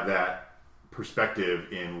interesting to have that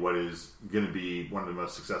perspective in what is going to be one of the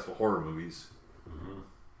most successful horror movies. Mm-hmm.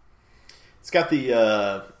 It's got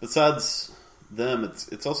the besides them,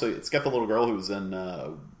 it's got the little girl who was in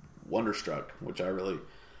Wonderstruck, which I like.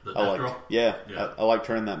 Yeah. I liked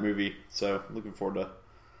her in that movie, so looking forward to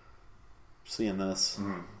seeing this.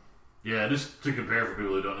 Mm-hmm. Yeah, just to compare for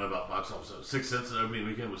people who don't know about box office, so 6 Cents in opening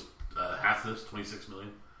weekend was half this, 26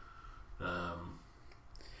 million.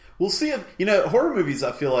 We'll see if horror movies.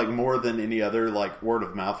 I feel like more than any other, like word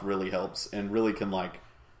of mouth really helps and really can like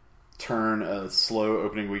turn a slow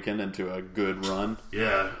opening weekend into a good run.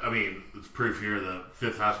 Yeah, I mean it's proof here. The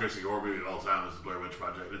 5th highest grossing horror movie of all time is the Blair Witch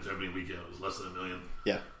Project. Its opening weekend was less than $1 million.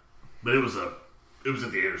 Yeah, but it was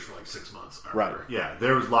in theaters for like 6 months. Right. Yeah,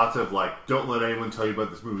 there was lots of like, don't let anyone tell you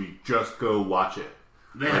about this movie. Just go watch it.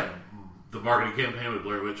 They had the marketing campaign with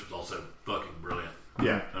Blair Witch was also fucking brilliant.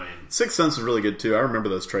 Yeah, I mean, 6th Sense is really good too. I remember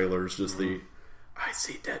those trailers, just the "I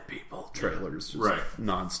see dead people" trailers, just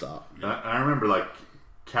nonstop. Yeah. I remember like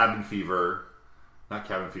Cabin Fever, not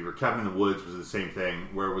Cabin Fever. Cabin in the Woods was the same thing,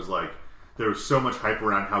 where it was like there was so much hype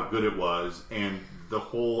around how good it was, and the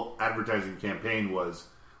whole advertising campaign was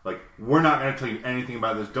like, "We're not going to tell you anything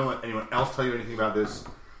about this. Don't let anyone else tell you anything about this.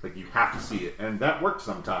 Like, you have to see it," and that worked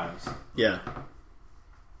sometimes. Yeah.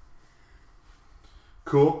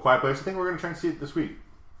 Cool. Quiet Place. I think we're going to try and see it this week.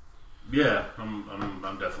 Yeah,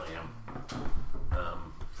 I'm definitely am.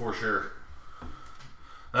 For sure.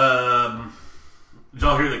 Did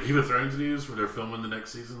y'all hear the Game of Thrones news where they're filming the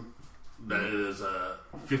next season? That it is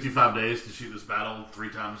 55 days to shoot this battle, 3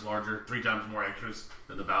 times larger, 3 times more extras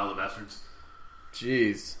than the Battle of the Bastards.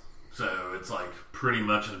 Jeez. So it's like pretty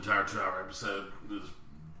much an entire 2-hour episode is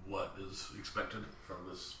what is expected from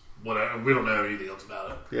this. Whatever, we don't know anything else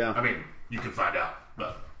about it. Yeah. I mean, you can find out,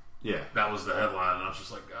 but yeah, that was the headline, and I was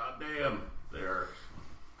just like, God damn, they're.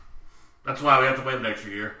 That's why we have to wait an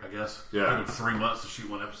extra year, I guess. Yeah. It took them 3 months to shoot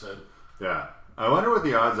one episode. Yeah. I wonder what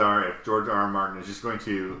the odds are if George R. R. Martin is just going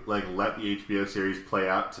to like let the HBO series play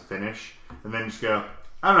out to finish, and then just go,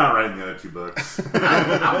 I'm not writing the other 2 books.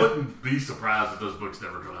 I wouldn't be surprised if those books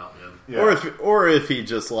never come out, man. Yeah. Or if he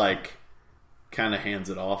just like kind of hands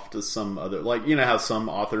it off to some other, like, you know how some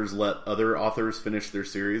authors let other authors finish their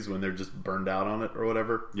series when they're just burned out on it or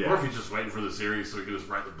whatever. Yeah. Or if he's just waiting for the series so he can just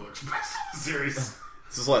write the books based on the series.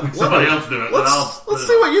 It's just like, somebody else do it. Let's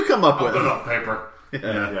see what you come up with. I'll put it on paper.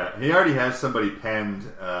 Yeah. He already has somebody penned,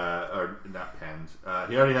 or not penned.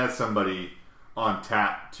 He already has somebody on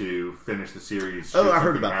tap to finish the series. Oh, I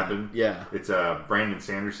heard about that. Yeah. It's Brandon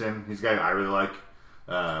Sanderson. He's a guy I really like.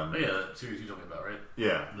 That series you told me about, right?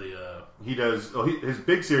 Yeah. He does. His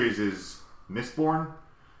big series is Mistborn,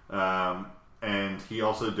 and he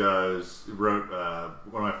also wrote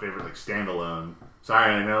one of my favorite like standalone.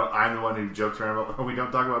 Sorry, I know I'm the one who jokes around about we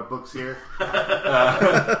don't talk about books here,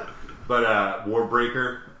 but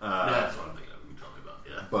Warbreaker. That's what I'm thinking of. You told me about.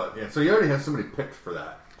 Yeah. But yeah, so he already has somebody picked for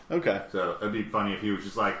that. Okay. So it'd be funny if he was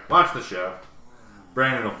just like, watch the show.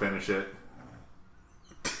 Brandon will finish it.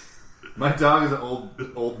 My dog is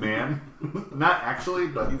an old man. Not actually,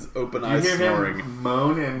 but he's open-eyed you hear snoring. Him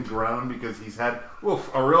moan and groan because he's had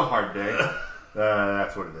a real hard day.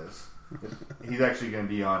 That's what it is. He's actually going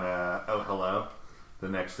to be on Oh Hello, the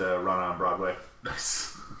next run on Broadway.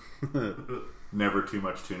 Nice. Never too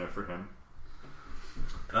much tuna for him.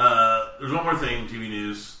 There's one more thing, TV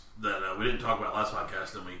news, that we didn't talk about last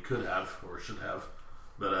podcast, and we could have, or should have.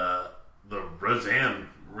 But the Roseanne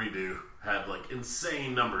redo had like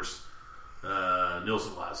insane numbers.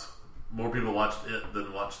 Nielsen-wise, more people watched it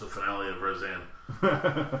than watched the finale of Roseanne,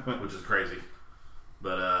 which is crazy.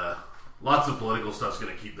 But lots of political stuff's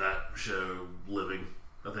going to keep that show living.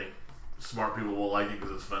 I think smart people will like it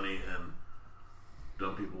because it's funny, and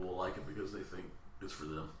dumb people will like it because they think it's for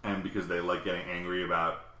them. And because they like getting angry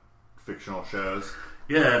about fictional shows.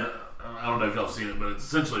 Yeah, and I don't know if y'all have seen it, but it's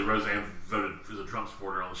essentially Roseanne voted as a Trump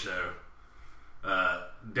supporter on the show.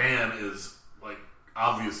 Dan is, like,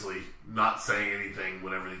 obviously not saying anything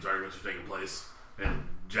whenever these arguments are taking place, and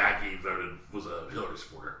Jackie was a Hillary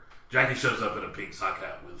supporter. Jackie shows up in a pink sock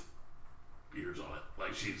hat with ears on it.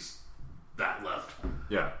 Like, she's that left.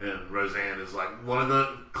 Yeah. And Roseanne is, like, one of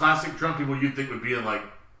the classic Trump people you'd think would be in, like,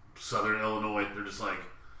 Southern Illinois. They're just like,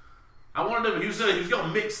 I wanted him, he said he was going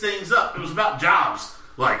to mix things up. It was about jobs.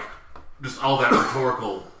 Like, just all that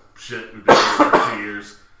rhetorical shit we've been doing for 2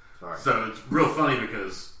 years. Sorry. So it's real funny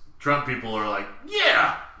because Trump people are like,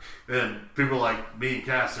 yeah! And people like me and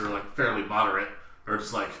Cass who are like fairly moderate are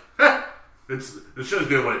just like, the show's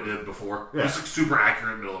doing what it did before. Yeah. It's like super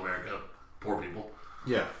accurate middle America. Poor people.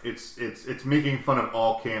 Yeah, it's making fun of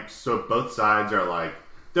all camps, so both sides are like,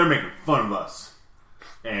 they're making fun of us.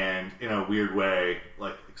 And in a weird way,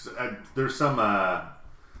 like, there's some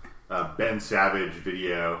Ben Savage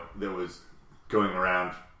video that was going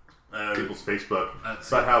around people's Facebook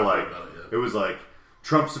about how, like, it was like,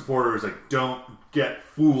 Trump supporters, like, don't get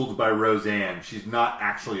fooled by Roseanne. She's not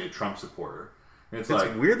actually a Trump supporter. And it's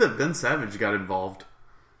like, weird that Ben Savage got involved.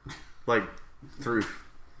 Like, through,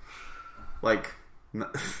 like,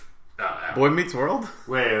 Boy Meets World?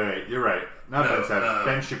 Wait, you're right. Not Ben Savage,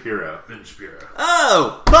 Ben Shapiro. Ben Shapiro.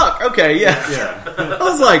 Oh, fuck, okay, yeah. Yeah. I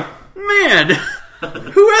was like, man,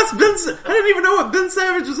 who asked Ben I didn't even know what Ben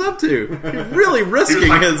Savage was up to. He's really risking He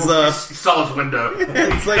his, saw his window.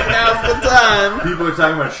 it's like, now's the time. People are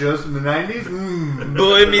talking about shows from the 90s?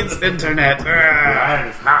 Boy Meets Internet. Yeah,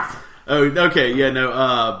 it's hot. Oh, okay, yeah,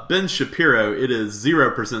 no, Ben Shapiro, it is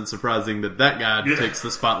 0% surprising that guy takes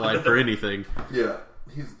the spotlight for anything. Yeah.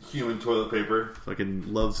 He's human toilet paper.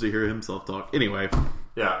 Fucking loves to hear himself talk. Anyway.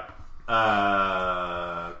 Yeah.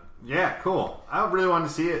 Yeah, cool. I really wanted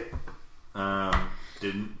to see it.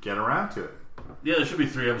 Didn't get around to it. Yeah, there should be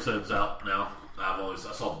 3 episodes out now. I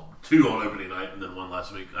saw 2 on opening night and then 1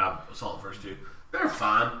 last week. I saw the first 2. They're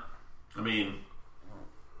fine. I mean,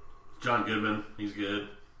 John Goodman, he's good.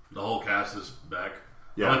 The whole cast is back.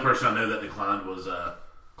 Yeah. The only person I know that declined was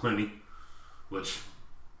Clooney, which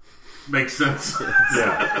makes sense.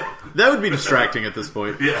 Yeah. That would be distracting at this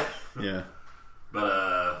point. Yeah. Yeah. But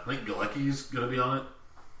I think Galecki's going to be on it.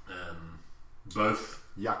 And both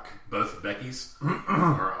Beckys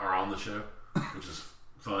are on the show, which is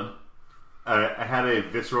fun. I had a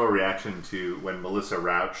visceral reaction to when Melissa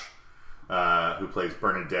Rauch, who plays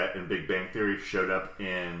Bernadette in Big Bang Theory, showed up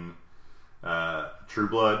in True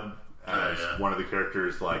Blood as one of the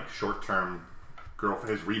characters, like, short-term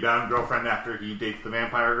girlfriend, his rebound girlfriend after he dates the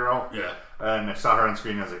vampire girl. Yeah. And I saw her on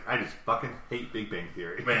screen and I was like, I just fucking hate Big Bang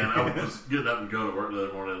Theory. Man, I was getting up and going to work the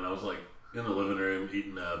other morning and I was like in the living room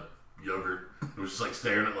eating yogurt. It was just like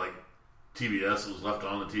staring at like TBS. It was left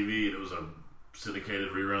on the TV and it was a syndicated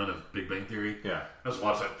rerun of Big Bang Theory. Yeah. I just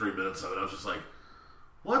watched like 3 minutes of it. I was just like,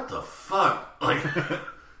 what the fuck? Like,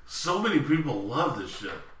 so many people love this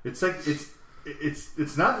shit. It's like,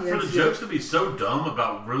 it's not the For the jokes to be so dumb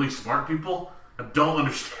about really smart people, I don't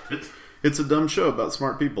understand it. It's a dumb show about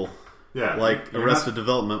smart people. Yeah. Like, Arrested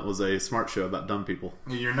Development was a smart show about dumb people.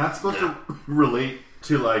 You're not supposed to relate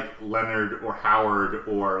to, like, Leonard or Howard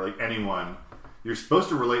or, like, anyone. You're supposed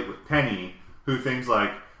to relate with Penny, who thinks,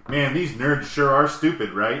 like, man, these nerds sure are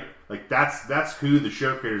stupid, right? Like, that's who the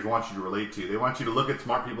show creators want you to relate to. They want you to look at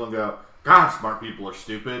smart people and go, God, smart people are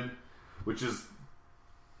stupid. Which is,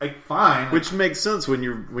 like, fine. Which makes sense when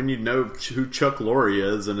you know who Chuck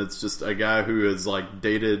Lorre is, and it's just a guy who has, like,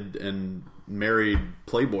 dated and married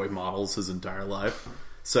Playboy models his entire life.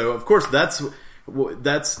 So of course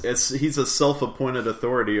he's a self-appointed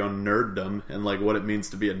authority on nerddom and like what it means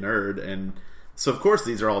to be a nerd, and so of course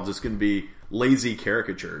these are all just going to be lazy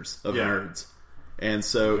caricatures of nerds. And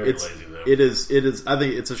so Very it is. I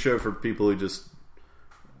think it's a show for people who just,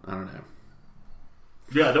 I don't know.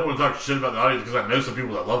 Yeah, I don't want to talk shit about the audience because I know some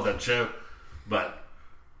people that love that show, but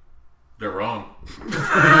they're wrong.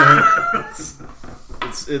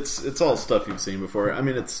 It's all stuff you've seen before. I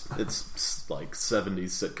mean, it's like 70s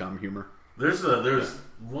sitcom humor. There's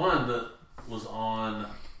one that was on.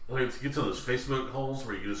 Like, it gets on those Facebook holes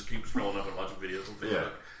where you just keep scrolling up and watching videos on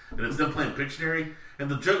Facebook, and it's them playing Pictionary,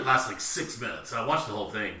 and the joke lasts like 6 minutes. And I watched the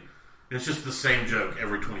whole thing. And it's just the same joke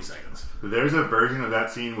every 20 seconds. There's a version of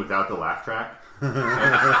that scene without the laugh track.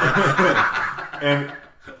 And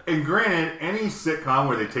granted, any sitcom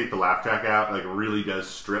where they take the laugh track out, like, really does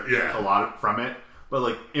strip a lot from it. But,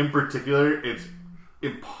 like, in particular, it's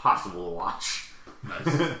impossible to watch. Nice.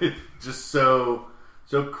 It's just so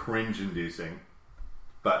So cringe-inducing.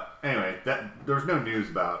 But anyway, there was no news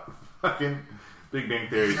about fucking Big Bang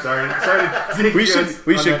Theory. Sorry to take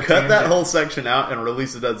we should cut that whole section out and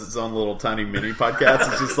release it as its own little tiny mini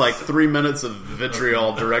podcast. It's just like 3 minutes of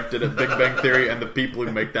vitriol directed at Big Bang Theory and the people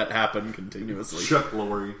who make that happen continuously. Chuck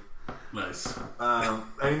Lorre. Nice.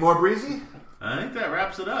 Any more Breezy? I think that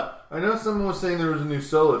wraps it up. I know someone was saying there was a new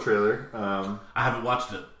Solo trailer. I haven't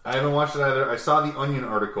watched it. I haven't watched it either. I saw the Onion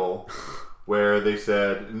article where they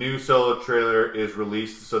said new Solo trailer is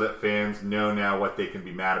released so that fans know now what they can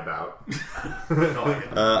be mad about.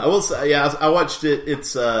 I will say, yeah, I watched it.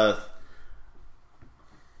 It's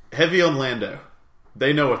heavy on Lando.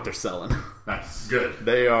 They know what they're selling. Nice, good.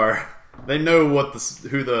 They know what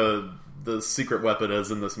who the secret weapon is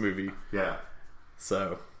in this movie. Yeah.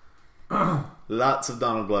 So lots of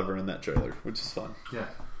Donald Glover in that trailer, which is fun. Yeah.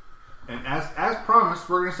 And as promised,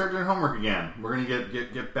 we're going to start doing homework again. We're going to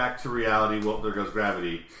get back to reality. Well, there goes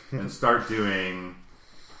gravity, and start doing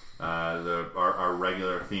our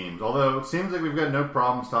regular themes. Although it seems like we've got no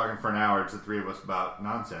problems talking for an hour. It's the three of us about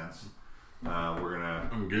nonsense.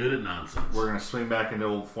 I'm good at nonsense. We're gonna swing back into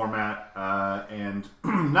old format and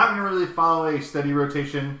not gonna really follow a steady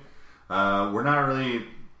rotation. We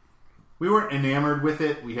weren't enamored with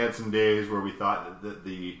it. We had some days where we thought that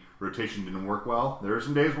the rotation didn't work well. There were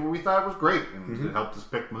some days where we thought it was great and it helped us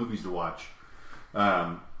pick movies to watch.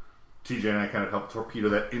 TJ and I kind of helped torpedo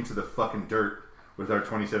that into the fucking dirt with our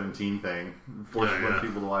 2017 thing, forcing a bunch of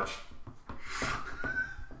people to watch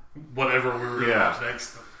whatever we were going to watch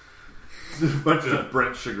next. A bunch of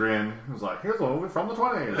Brent chagrin. It was like, here's a movie from the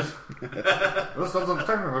 20s. This doesn't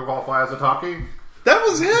technically qualify as a talkie. That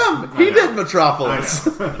was him. He did Metropolis.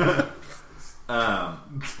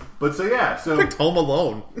 But so yeah, so picked Home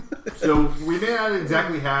Alone. So we may not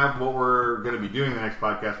exactly have what we're going to be doing in the next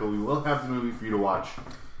podcast, but we will have the movie for you to watch.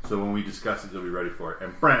 So when we discuss it, you'll be ready for it.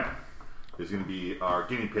 And Brent is going to be our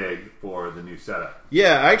guinea pig for the new setup.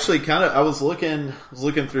 Yeah, I actually I was looking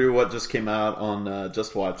through what just came out on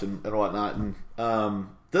Just Watch and whatnot, and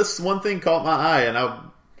this one thing caught my eye, and I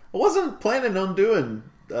wasn't planning on doing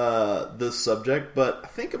this subject, but I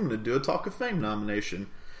think I'm going to do a Talk of Fame nomination.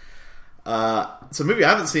 It's a movie I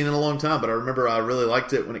haven't seen in a long time, but I remember I really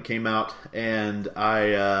liked it when it came out, and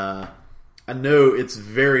I know it's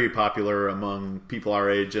very popular among people our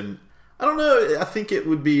age, and I don't know, I think it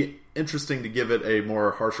would be interesting to give it a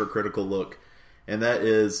more harsher critical look, and that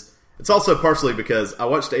is, it's also partially because I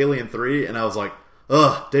watched Alien 3 and I was like,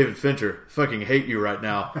 ugh, David Fincher, fucking hate you right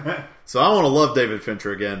now. So I want to love David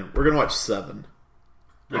Fincher again. We're going to watch 7,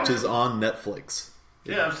 which is on Netflix.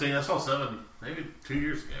 Yeah, I saw 7 maybe 2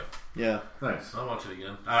 years ago. Yeah. Nice. I'll watch it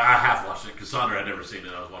again. I have watched it. Cassandra had never seen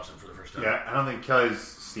it. I was watching it for the first time. Yeah, I don't think Kelly's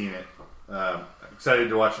seen it. Excited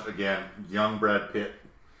to watch it again. Young Brad Pitt.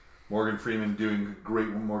 Morgan Freeman doing great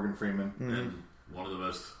with Morgan Freeman. Mm-hmm. And one of the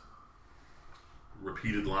most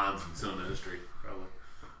repeated lines in cinema history, probably.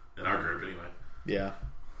 In our group, anyway. Yeah.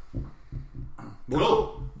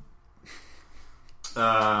 Cool.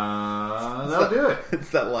 That'll do it.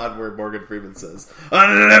 It's that line where Morgan Freeman says,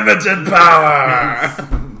 "Unlimited power!"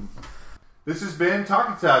 This has been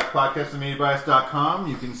Talkie Talk, podcast on MediaBias.com.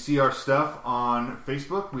 You can see our stuff on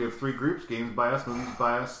Facebook. We have 3 groups: Games Bias, Movies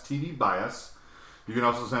Bias, TV Bias. You can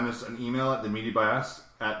also send us an email at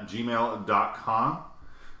themediabias@gmail.com.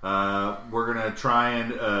 We're going to try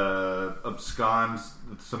and abscond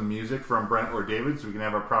some music from Brent or David so we can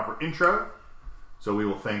have our proper intro. So we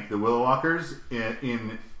will thank the Willow Walkers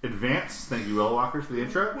in advance. Thank you, Willow Walkers, for the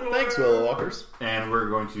intro. Thanks, Willow Walkers. And we're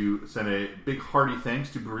going to send a big hearty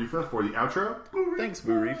thanks to Burifa for the outro. Thanks,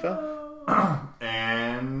 Burifa.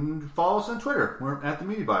 And follow us on Twitter. We're at the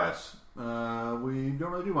Media Bias. We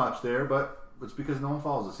don't really do much there, but it's because no one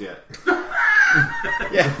follows us yet.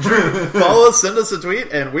 Yeah, true. Follow us, send us a tweet,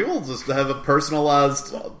 and we will just have a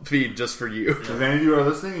personalized feed just for you. If any of you are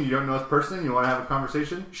listening and you don't know us personally and you want to have a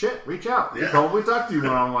conversation, reach out. We'll probably talk to you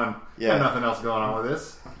one-on-one. Yeah. Got nothing else going on with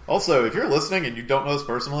this. Also, if you're listening and you don't know us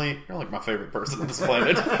personally, you're like my favorite person on this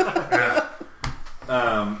planet.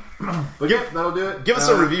 But yeah, that'll do it. Give us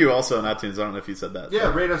a review also on iTunes. I don't know if you said that.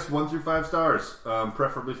 Yeah, rate us 1 through 5 stars.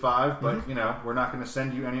 Preferably 5, but we're not going to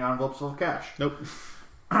send you any envelopes full of cash. Nope.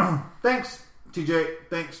 Thanks, TJ.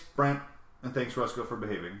 Thanks, Brent. And thanks, Roscoe, for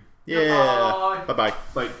behaving. Yeah. Bye-bye.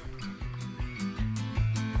 Bye.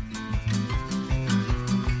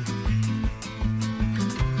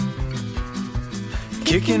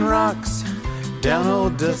 Kicking rocks down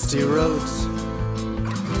old dusty roads,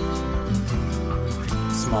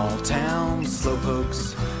 small town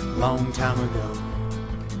slowpokes, long time ago.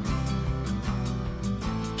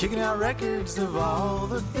 Kicking out records of all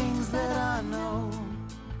the things that I know.